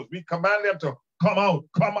elbows. We command them to come out,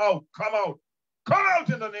 come out, come out, come out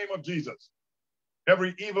in the name of Jesus.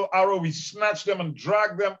 Every evil arrow, we snatch them and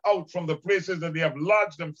drag them out from the places that they have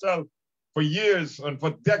lodged themselves for years and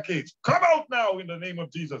for decades. Come out now in the name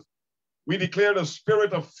of Jesus. We declare the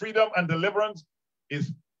spirit of freedom and deliverance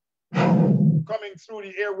is coming through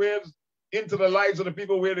the airwaves into the lives of the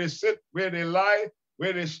people where they sit, where they lie,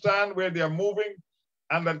 where they stand, where they are moving,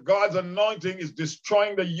 and that God's anointing is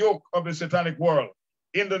destroying the yoke of the satanic world.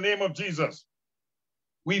 In the name of Jesus,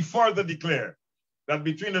 we further declare that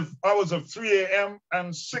between the hours of 3 a.m.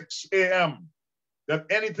 and 6 a.m., that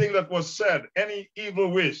anything that was said, any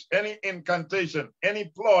evil wish, any incantation, any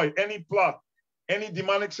ploy, any plot, any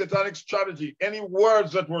demonic satanic strategy, any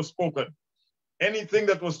words that were spoken, anything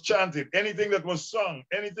that was chanted, anything that was sung,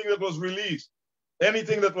 anything that was released,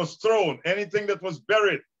 anything that was thrown, anything that was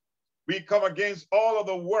buried, we come against all of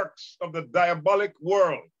the works of the diabolic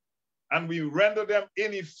world and we render them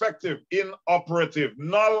ineffective, inoperative,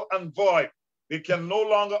 null and void. They can no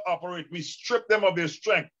longer operate. We strip them of their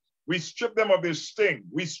strength. We strip them of their sting.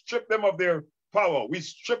 We strip them of their power. We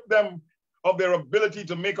strip them of their ability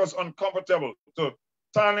to make us uncomfortable, to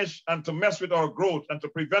tarnish and to mess with our growth and to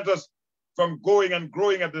prevent us from going and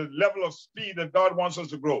growing at the level of speed that God wants us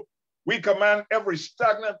to grow. We command every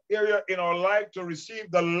stagnant area in our life to receive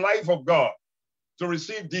the life of God, to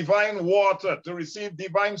receive divine water, to receive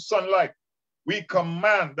divine sunlight. We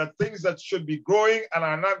command that things that should be growing and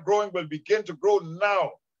are not growing will begin to grow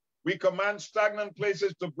now. We command stagnant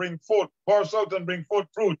places to bring forth, burst out and bring forth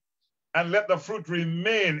fruit, and let the fruit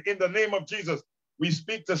remain in the name of Jesus. We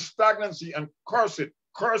speak to stagnancy and curse it,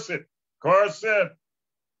 curse it, curse it.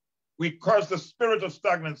 We curse the spirit of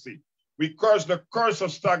stagnancy. We curse the curse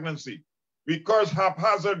of stagnancy. We curse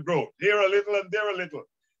haphazard growth, here a little and there a little.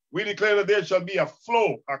 We declare that there shall be a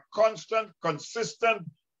flow, a constant, consistent,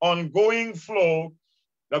 ongoing flow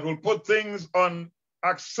that will put things on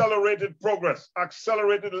accelerated progress,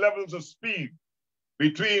 accelerated levels of speed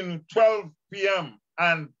between 12 p.m.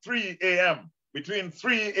 and 3 a.m., between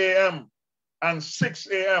 3 a.m. and 6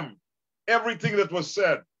 a.m. Everything that was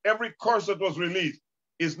said, every curse that was released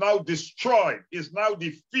is now destroyed, is now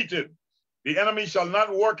defeated. The enemy shall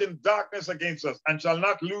not work in darkness against us and shall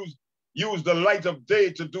not use the light of day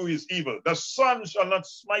to do his evil. The sun shall not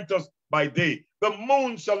smite us by day. The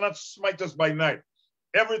moon shall not smite us by night.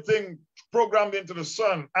 Everything programmed into the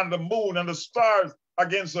sun and the moon and the stars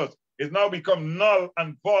against us is now become null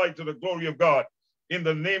and void to the glory of God. In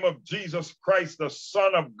the name of Jesus Christ, the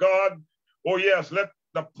Son of God. Oh yes, let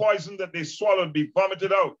the poison that they swallowed be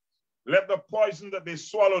vomited out. Let the poison that they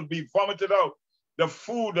swallowed be vomited out. The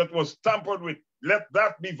food that was tampered with, let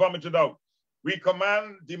that be vomited out. We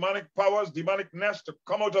command demonic powers, demonic nests to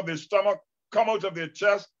come out of their stomach, come out of their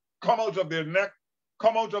chest, come out of their neck,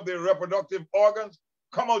 come out of their reproductive organs,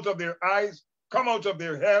 come out of their eyes, come out of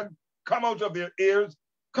their head, come out of their ears,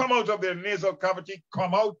 come out of their nasal cavity,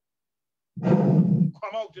 come out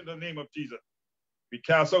in the name of Jesus. We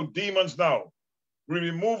cast out demons now. We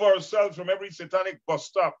remove ourselves from every satanic bus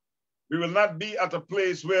stop. We will not be at a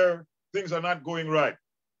place where things are not going right.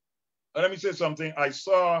 And let me say something. I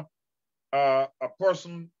saw a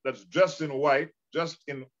person that's dressed in white,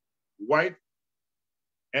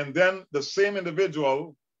 and then the same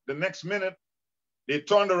individual, the next minute, they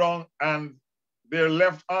turned around and their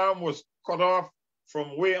left arm was cut off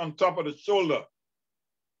from way on top of the shoulder.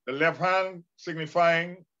 The left hand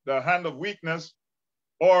signifying the hand of weakness,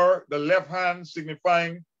 or the left hand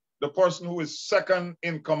signifying the person who is second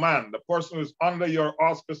in command, the person who is under your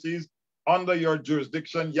auspices, under your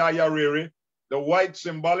jurisdiction, Yaya Rere. The white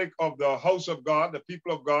symbolic of the house of God, the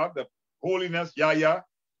people of God, the holiness, Yaya.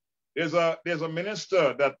 There's a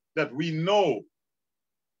minister that we know.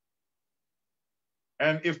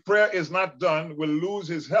 And if prayer is not done, will lose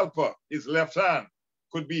his helper, his left hand.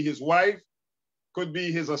 Could be his wife, could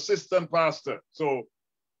be his assistant pastor. So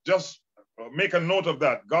just make a note of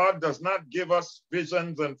that. God does not give us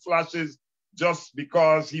visions and flashes just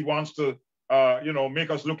because he wants to, make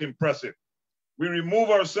us look impressive. We remove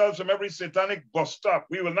ourselves from every satanic bus stop.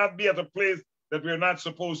 We will not be at a place that we're not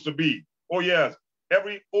supposed to be. Oh yes,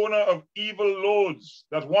 every owner of evil loads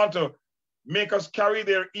that want to make us carry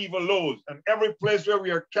their evil loads, and every place where we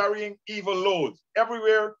are carrying evil loads,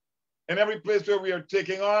 everywhere and every place where we are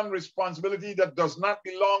taking on responsibility that does not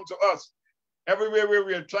belong to us, everywhere where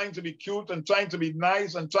we are trying to be cute and trying to be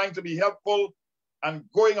nice and trying to be helpful and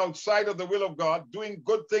going outside of the will of God, doing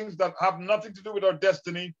good things that have nothing to do with our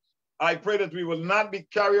destiny, I pray that we will not be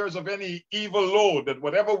carriers of any evil load, that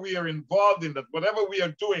whatever we are involved in, that whatever we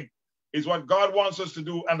are doing is what God wants us to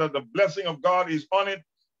do, and that the blessing of God is on it,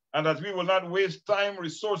 and that we will not waste time,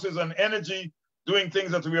 resources, and energy doing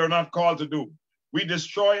things that we are not called to do. We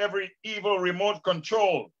destroy every evil remote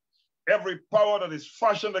control, every power that is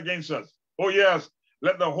fashioned against us. Oh yes,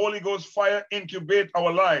 let the Holy Ghost fire incubate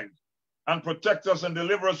our lives and protect us and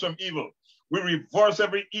deliver us from evil. We reverse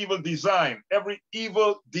every evil design that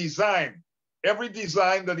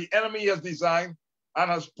the enemy has designed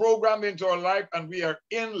and has programmed into our life, and we are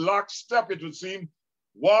in lockstep, it would seem,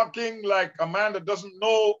 walking like a man that doesn't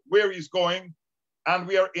know where he's going, and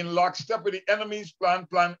we are in lockstep with the enemy's plan.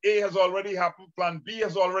 Plan A has already happened, plan B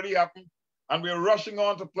has already happened, and we're rushing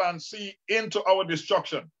on to plan C into our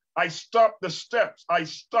destruction. I stop the steps, I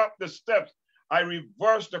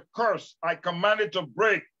reverse the curse, I command it to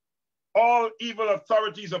break. All evil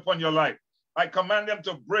authorities upon your life, I command them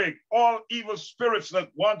to break. All evil spirits that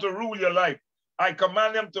want to rule your life, I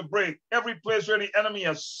command them to break. Every place where the enemy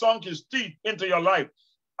has sunk his teeth into your life,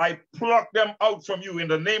 I pluck them out from you in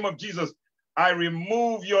the name of Jesus. I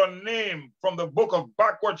remove your name from the book of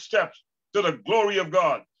backward steps to the glory of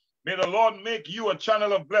God. May the Lord make you a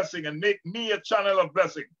channel of blessing and make me a channel of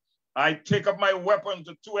blessing. I take up my weapon,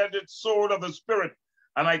 the two-edged sword of the Spirit,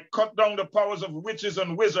 and I cut down the powers of witches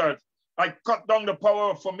and wizards. I cut down the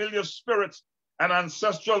power of familiar spirits and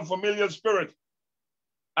ancestral familiar spirits.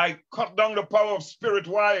 I cut down the power of spirit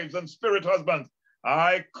wives and spirit husbands.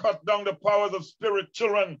 I cut down the powers of spirit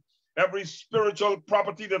children. Every spiritual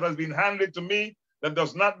property that has been handed to me that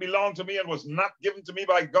does not belong to me and was not given to me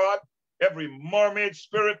by God. Every mermaid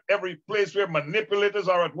spirit, every place where manipulators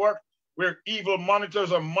are at work, where evil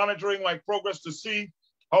monitors are monitoring my progress to see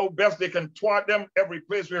how best they can thwart them. Every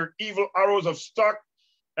place where evil arrows of stuck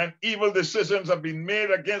and evil decisions have been made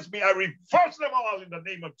against me, I reverse them all in the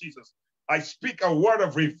name of Jesus. I speak a word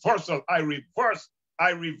of reversal. I reverse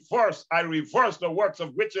the works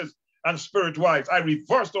of witches and spirit wives. I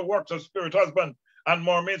reverse the works of spirit husbands and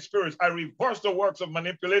mermaid spirits. I reverse the works of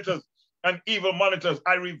manipulators and evil monitors.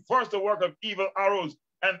 I reverse the work of evil arrows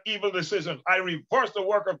and evil decisions. I reverse the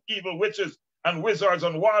work of evil witches and wizards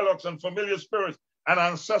and warlocks and familiar spirits and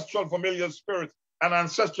ancestral familiar spirits and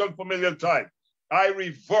ancestral familiar type. I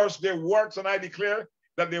reverse their works, and I declare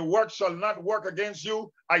that their works shall not work against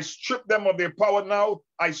you. I strip them of their power now.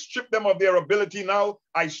 I strip them of their ability now.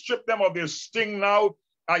 I strip them of their sting now.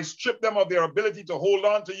 I strip them of their ability to hold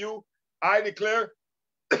on to you. I declare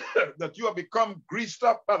that you have become greased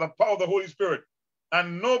up by the power of the Holy Spirit,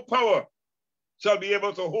 and no power shall be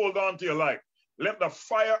able to hold on to your life. Let the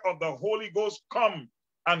fire of the Holy Ghost come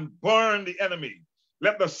and burn the enemy.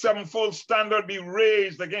 Let the sevenfold standard be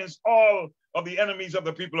raised against all of the enemies of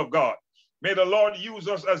the people of God. May the Lord use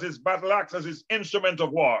us as his battle axe, as his instrument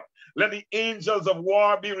of war. Let the angels of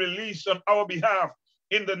war be released on our behalf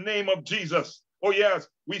in the name of Jesus. Oh yes,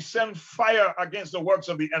 we send fire against the works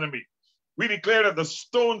of the enemy. We declare that the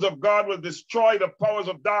stones of God will destroy the powers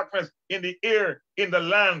of darkness in the air, in the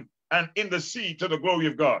land, and in the sea to the glory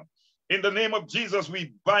of God. In the name of Jesus,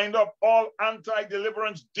 we bind up all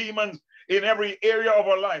anti-deliverance demons in every area of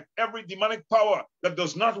our life, every demonic power that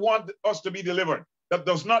does not want us to be delivered, that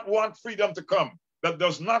does not want freedom to come, that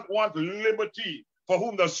does not want liberty. For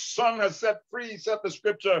whom the Son has set free, said the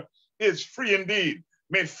scripture, is free indeed.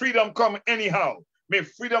 May freedom come anyhow. May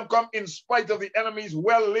freedom come in spite of the enemy's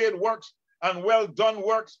well-laid works and well-done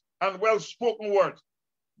works and well-spoken words.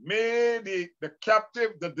 May the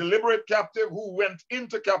captive, the deliberate captive who went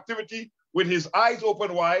into captivity with his eyes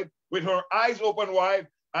open wide, with her eyes open wide,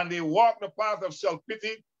 and they walked the path of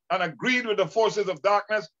self-pity and agreed with the forces of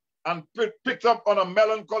darkness and picked up on a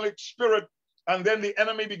melancholic spirit. And then the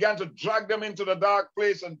enemy began to drag them into the dark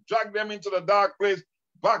place and drag them into the dark place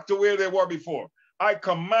back to where they were before. I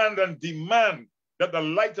command and demand that the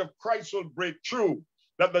light of Christ will break through,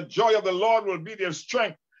 that the joy of the Lord will be their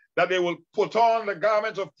strength, that they will put on the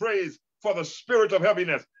garment of praise for the spirit of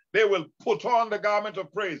heaviness. They will put on the garment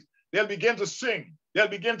of praise. They'll begin to sing. They'll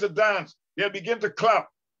begin to dance. They'll begin to clap.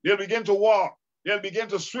 They'll begin to walk. They'll begin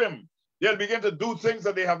to swim. They'll begin to do things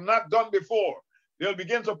that they have not done before. They'll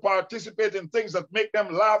begin to participate in things that make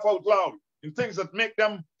them laugh out loud, in things that make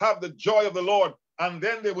them have the joy of the Lord. And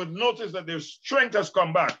then they would notice that their strength has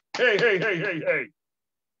come back. Hey, hey, hey, hey, hey.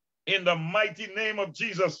 In the mighty name of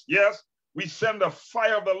Jesus, yes, we send the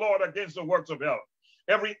fire of the Lord against the works of hell.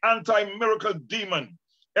 Every anti-miracle demon,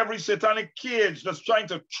 every satanic cage that's trying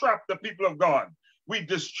to trap the people of God, we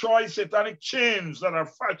destroy satanic chains that are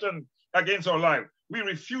fashioned against our life. We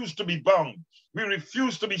refuse to be bound. We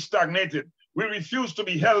refuse to be stagnated. We refuse to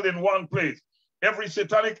be held in one place. Every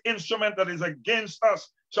satanic instrument that is against us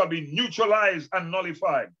shall be neutralized and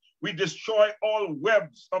nullified. We destroy all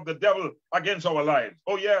webs of the devil against our lives.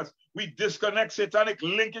 Oh yes, we disconnect satanic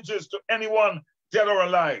linkages to anyone dead or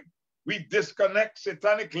alive. We disconnect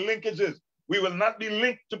satanic linkages. We will not be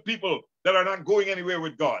linked to people that are not going anywhere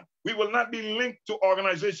with God. We will not be linked to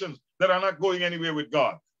organizations that are not going anywhere with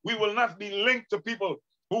God. We will not be linked to people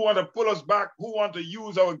who want to pull us back, who want to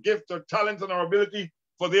use our gift or talent and our ability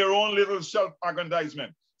for their own little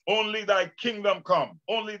self-aggrandizement. Only thy kingdom come.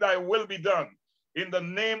 Only thy will be done. In the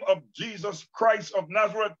name of Jesus Christ of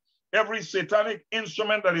Nazareth, every satanic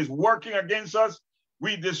instrument that is working against us,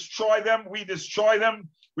 we destroy them, we destroy them,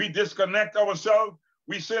 we disconnect ourselves.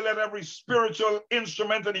 We say let every spiritual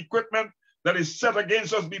instrument and equipment that is set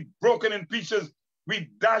against us be broken in pieces. We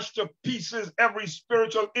dash to pieces every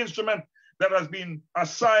spiritual instrument that has been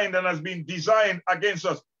assigned and has been designed against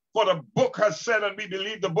us. For the book has said, and we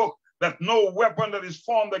believe the book, that no weapon that is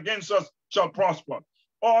formed against us shall prosper.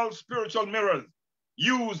 All spiritual mirrors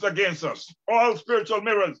used against us, all spiritual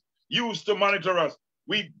mirrors used to monitor us,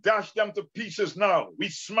 we dash them to pieces now. We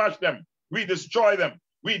smash them. We destroy them.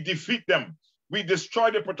 We defeat them. We destroy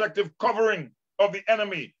the protective covering of the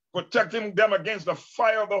enemy, protecting them against the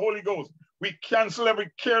fire of the Holy Ghost. We cancel every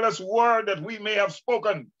careless word that we may have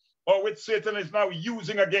spoken or which Satan is now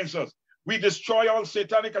using against us. We destroy all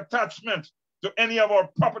satanic attachments to any of our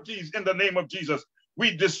properties in the name of Jesus.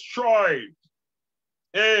 We destroy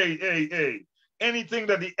anything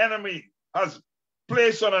that the enemy has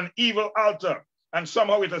placed on an evil altar, and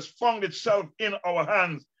somehow it has found itself in our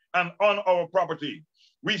hands and on our property.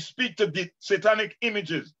 We speak to the satanic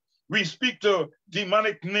images. We speak to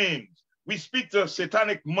demonic names. We speak to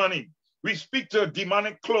satanic money. We speak to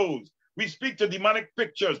demonic clothes. We speak to demonic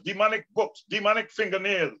pictures, demonic books, demonic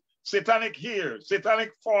fingernails, satanic hair,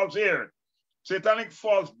 satanic false hair, satanic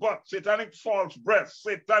false butt, satanic false breast,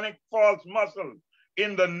 satanic false muscle.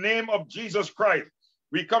 In the name of Jesus Christ,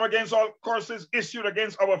 we come against all curses issued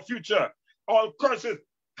against our future, all curses,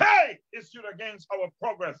 issued against our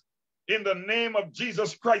progress. In the name of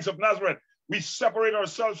Jesus Christ of Nazareth, we separate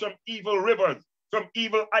ourselves from evil rivers, from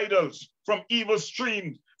evil idols, from evil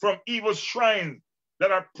streams, from evil shrines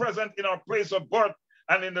that are present in our place of birth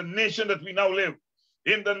and in the nation that we now live.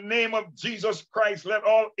 In the name of Jesus Christ, let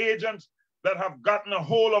all agents that have gotten a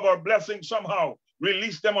hold of our blessing somehow,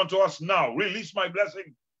 release them unto us now. Release my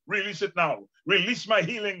blessing, release it now. Release my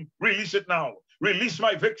healing, release it now. Release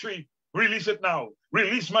my victory, release it now.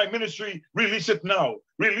 Release my ministry, release it now.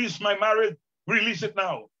 Release my marriage, release it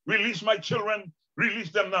now. Release my children,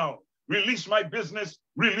 release them now. Release my business,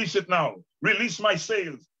 release it now. Release my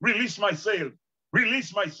sales, release my sales.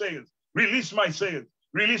 Release my sales, release my sales.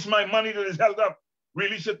 Release my money that is held up,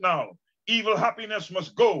 release it now. Evil happiness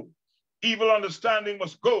must go. Evil understanding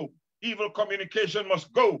must go. Evil communication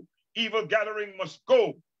must go. Evil gathering must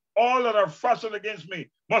go. All that are fastened against me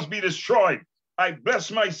must be destroyed. I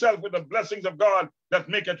bless myself with the blessings of God that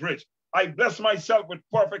make it rich. I bless myself with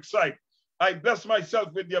perfect sight. I bless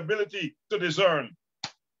myself with the ability to discern.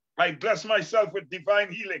 I bless myself with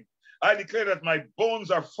divine healing. I declare that my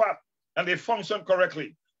bones are fat and they function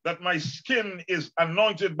correctly, that my skin is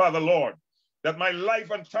anointed by the Lord, that my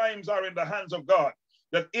life and times are in the hands of God,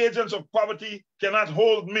 that agents of poverty cannot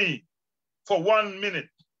hold me for 1 minute.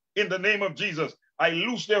 In the name of Jesus, I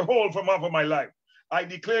loose their hold from off of my life. I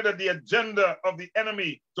declare that the agenda of the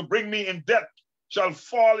enemy to bring me in debt shall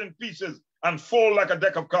fall in pieces and fall like a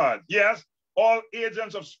deck of cards. Yes, all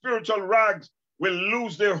agents of spiritual rags will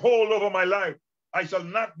lose their hold over my life. I shall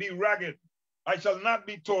not be ragged. I shall not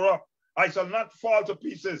be tore up. I shall not fall to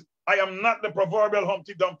pieces. I am not the proverbial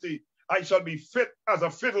Humpty Dumpty. I shall be fit as a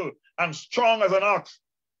fiddle and strong as an ox,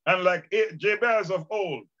 and like Jabez of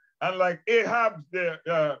old, and like Ahab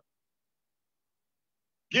the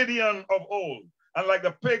Gideon of old, and like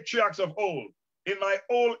the patriarchs of old. In my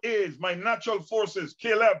old age, my natural forces,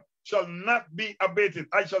 Caleb, shall not be abated.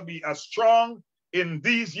 I shall be as strong in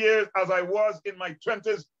these years as I was in my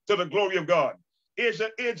 20s to the glory of God.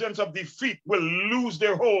 Agents of defeat will lose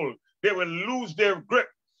their hold. They will lose their grip.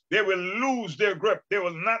 They will lose their grip. They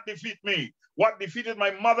will not defeat me. What defeated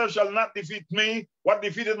my mother shall not defeat me. What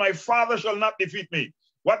defeated my father shall not defeat me.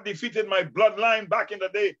 What defeated my bloodline back in the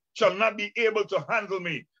day shall not be able to handle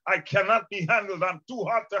me. I cannot be handled. I'm too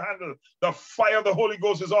hot to handle. The fire of the Holy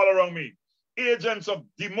Ghost is all around me. Agents of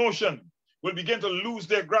demotion will begin to lose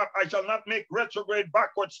their grip. I shall not make retrograde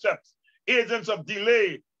backward steps. Agents of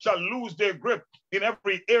delay shall lose their grip in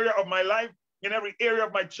every area of my life, in every area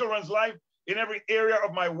of my children's life, in every area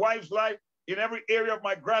of my wife's life, in every area of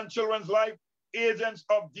my grandchildren's life. Agents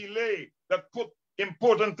of delay that put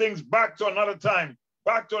important things back to another time,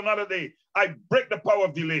 back to another day. I break the power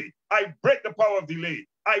of delay. I break the power of delay.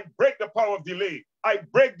 I break the power of delay. I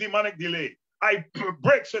break demonic delay. I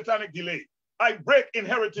break satanic delay. I break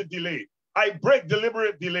inherited delay. I break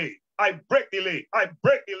deliberate delay. I break delay. I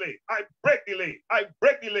break delay. I break delay. I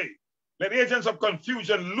break delay. Let agents of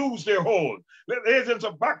confusion lose their hold. Let agents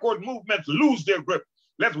of backward movement lose their grip.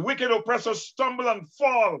 Let wicked oppressors stumble and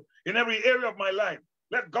fall in every area of my life.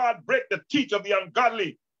 Let God break the teeth of the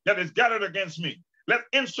ungodly that is gathered against me. Let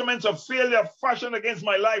instruments of failure fashioned against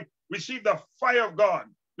my life receive the fire of God.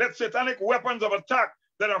 Let satanic weapons of attack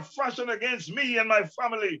that are fashioned against me and my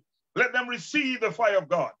family, let them receive the fire of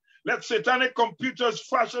God. Let satanic computers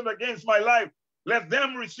fashioned against my life, let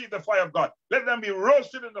them receive the fire of God. Let them be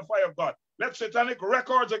roasted in the fire of God. Let satanic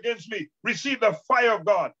records against me receive the fire of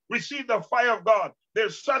God. Receive the fire of God. Their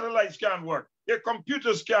satellites can't work. Their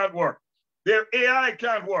computers can't work. Their AI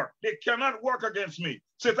can't work. They cannot work against me.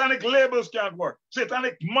 Satanic labels can't work.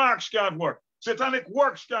 Satanic marks can't work. Satanic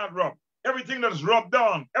works can't rub. Everything that's rubbed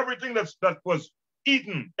on, everything that was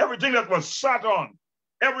eaten, everything that was sat on,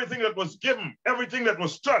 everything that was given, everything that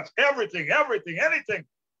was touched, everything, anything.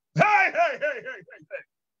 Hey.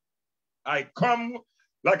 I come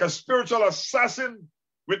like a spiritual assassin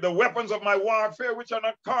with the weapons of my warfare, which are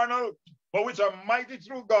not carnal, but which are mighty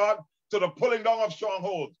through God to the pulling down of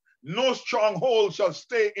strongholds. No stronghold shall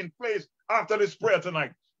stay in place after this prayer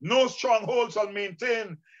tonight. No stronghold shall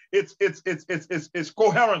maintain its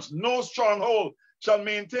coherence. No stronghold shall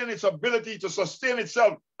maintain its ability to sustain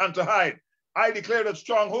itself and to hide. I declare that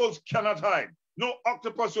strongholds cannot hide. No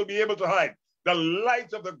octopus will be able to hide. The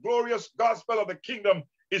light of the glorious gospel of the kingdom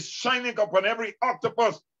is shining upon every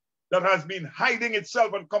octopus that has been hiding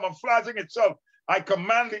itself and camouflaging itself. I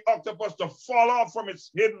command the octopus to fall off from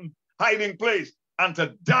its hidden hiding place and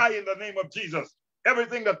to die in the name of Jesus.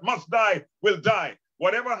 Everything that must die will die.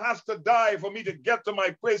 Whatever has to die for me to get to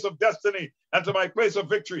my place of destiny and to my place of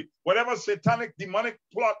victory, whatever satanic, demonic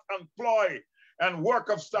plot and ploy and work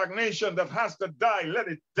of stagnation that has to die, let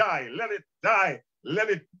it die, let it die, let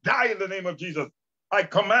it die in the name of Jesus. I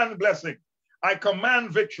command blessing. I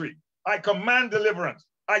command victory. I command deliverance.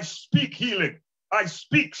 I speak healing. I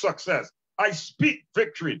speak success. I speak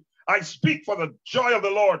victory. I speak for the joy of the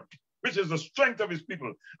Lord, which is the strength of his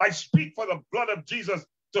people. I speak for the blood of Jesus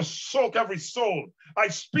to soak every soul. I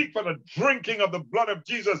speak for the drinking of the blood of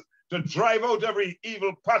Jesus to drive out every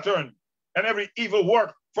evil pattern and every evil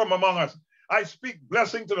work from among us. I speak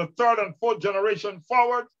blessing to the third and fourth generation,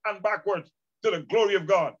 forwards and backwards, to the glory of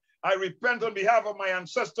God. I repent on behalf of my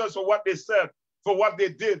ancestors for what they said, for what they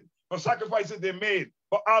did, for sacrifices they made,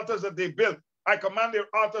 for altars that they built. I command their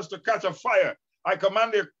altars to catch a fire. I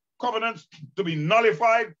command their covenants to be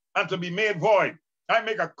nullified and to be made void. I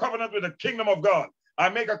make a covenant with the kingdom of God. I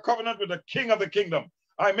make a covenant with the king of the kingdom.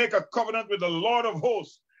 I make a covenant with the Lord of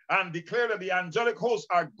hosts and declare that the angelic hosts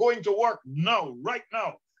are going to work now, right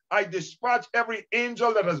now. I dispatch every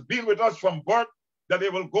angel that has been with us from birth, that they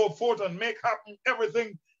will go forth and make happen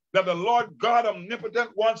everything that the Lord God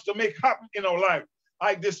omnipotent wants to make happen in our life.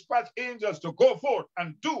 I dispatch angels to go forth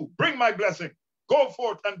and do, bring my blessing, go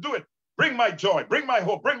forth and do it. Bring my joy, bring my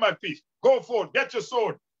hope, bring my peace. Go forth, get your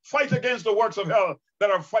sword, fight against the works of hell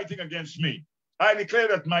that are fighting against me. I declare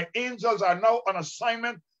that my angels are now on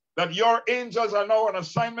assignment, that your angels are now on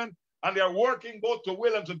assignment, and they are working both to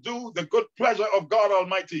will and to do the good pleasure of God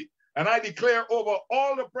Almighty. And I declare over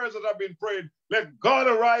all the prayers that have been prayed, let God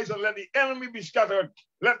arise and let the enemy be scattered.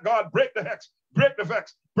 Let God break the hex, break the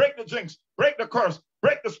vex, break the jinx, break the curse,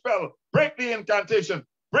 break the spell, break the incantation,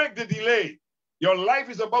 break the delay. Your life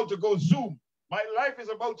is about to go zoom. My life is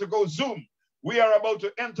about to go zoom. We are about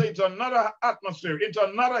to enter into another atmosphere, into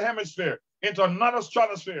another hemisphere, into another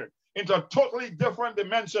stratosphere, into a totally different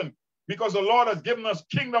dimension, because the Lord has given us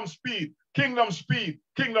kingdom speed, kingdom speed,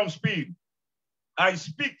 kingdom speed. I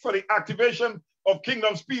speak for the activation of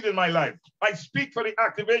kingdom speed in my life. I speak for the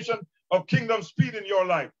activation of kingdom speed in your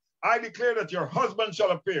life. I declare that your husband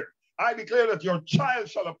shall appear. I declare that your child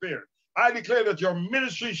shall appear. I declare that your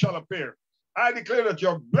ministry shall appear. I declare that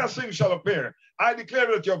your blessing shall appear. I declare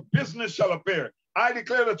that your business shall appear. I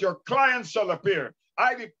declare that your clients shall appear.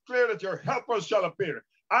 I declare that your helpers shall appear.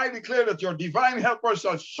 I declare that your divine helpers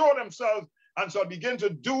shall show themselves and shall begin to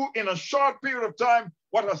do in a short period of time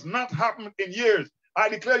what has not happened in years. I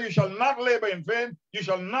declare you shall not labor in vain. You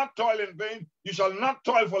shall not toil in vain. You shall not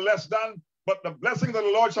toil for less than, but the blessing of the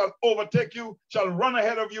Lord shall overtake you, shall run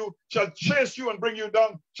ahead of you, shall chase you and bring you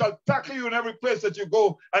down, shall tackle you in every place that you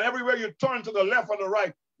go, and everywhere you turn to the left or the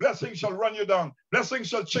right, blessing shall run you down. Blessing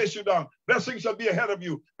shall chase you down. Blessing shall be ahead of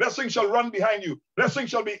you. Blessing shall run behind you. Blessing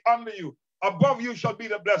shall be under you. Above you shall be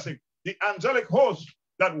the blessing. The angelic hosts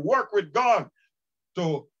that work with God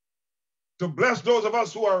to bless those of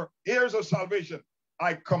us who are heirs of salvation,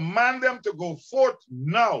 I command them to go forth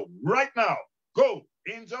now, right now. Go,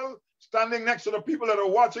 angel, standing next to the people that are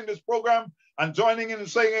watching this program and joining in and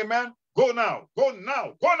saying amen. Go now, go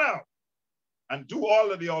now, go now. And do all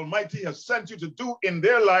that the Almighty has sent you to do in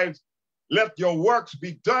their lives. Let your works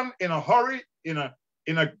be done in a hurry, in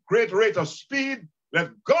a great rate of speed. Let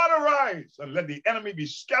God arise and let the enemy be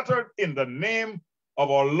scattered in the name of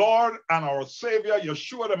our Lord and our Savior,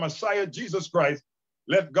 Yeshua the Messiah, Jesus Christ.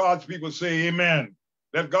 Let God's people say amen.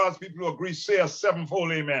 Let God's people who agree say a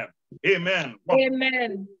sevenfold amen. Amen.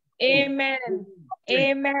 Amen. Amen.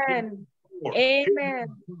 Amen. Amen.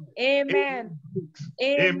 Amen.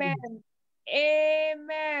 Amen.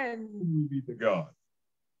 Amen. Glory be to God.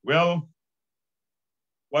 Well,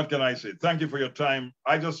 what can I say? Thank you for your time.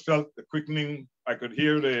 I just felt the quickening. I could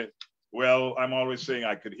hear I'm always saying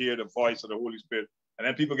I could hear the voice of the Holy Spirit. And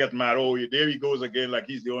then people get mad. Oh, there he goes again, like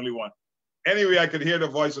he's the only one. Anyway, I could hear the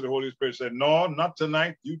voice of the Holy Spirit say, no, not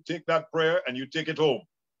tonight. You take that prayer and you take it home.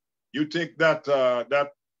 You take that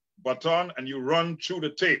baton and you run through the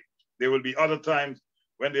tape. There will be other times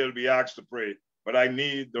when they'll be asked to pray. But I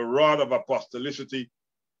need the rod of apostolicity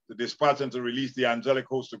to dispatch and to release the angelic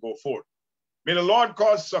host to go forth. May the Lord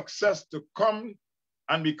cause success to come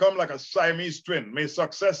and become like a Siamese twin. May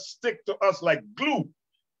success stick to us like glue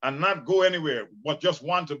and not go anywhere, but just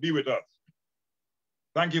want to be with us.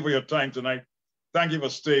 Thank you for your time tonight. Thank you for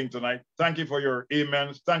staying tonight. Thank you for your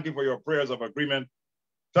amens. Thank you for your prayers of agreement.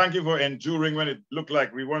 Thank you for enduring when it looked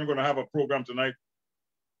like we weren't going to have a program tonight.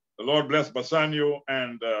 The Lord bless Bassanio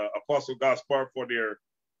and Apostle Gaspar for their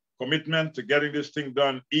commitment to getting this thing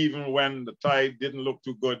done, even when the tide didn't look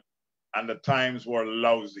too good and the times were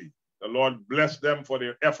lousy. The Lord bless them for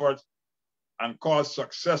their efforts and cause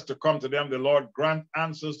success to come to them. The Lord grant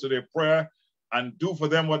answers to their prayer and do for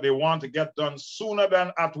them what they want to get done sooner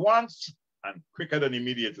than at once and quicker than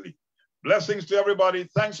immediately. Blessings to everybody.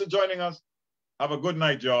 Thanks for joining us. Have a good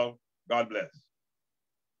night, y'all. God bless.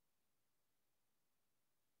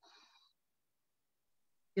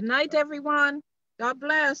 Good night, everyone. God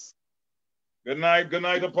bless. Good night. Good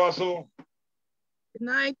night, Apostle. Good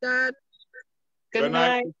night, Dad. Good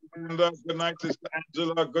night. Vonda. Good night, Sister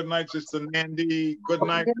Angela. Good night, Sister Nandy. Good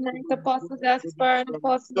night. Good night, Apostle Gaspar and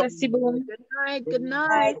Apostle Esse-boom. Good night. Good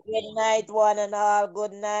night. Good night, one and all.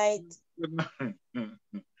 Good night. Good night.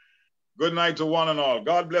 Good night to one and all.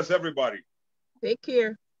 God bless everybody. Take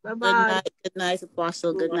care. Bye-bye. Good night,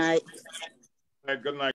 Apostle. Good night. Good night.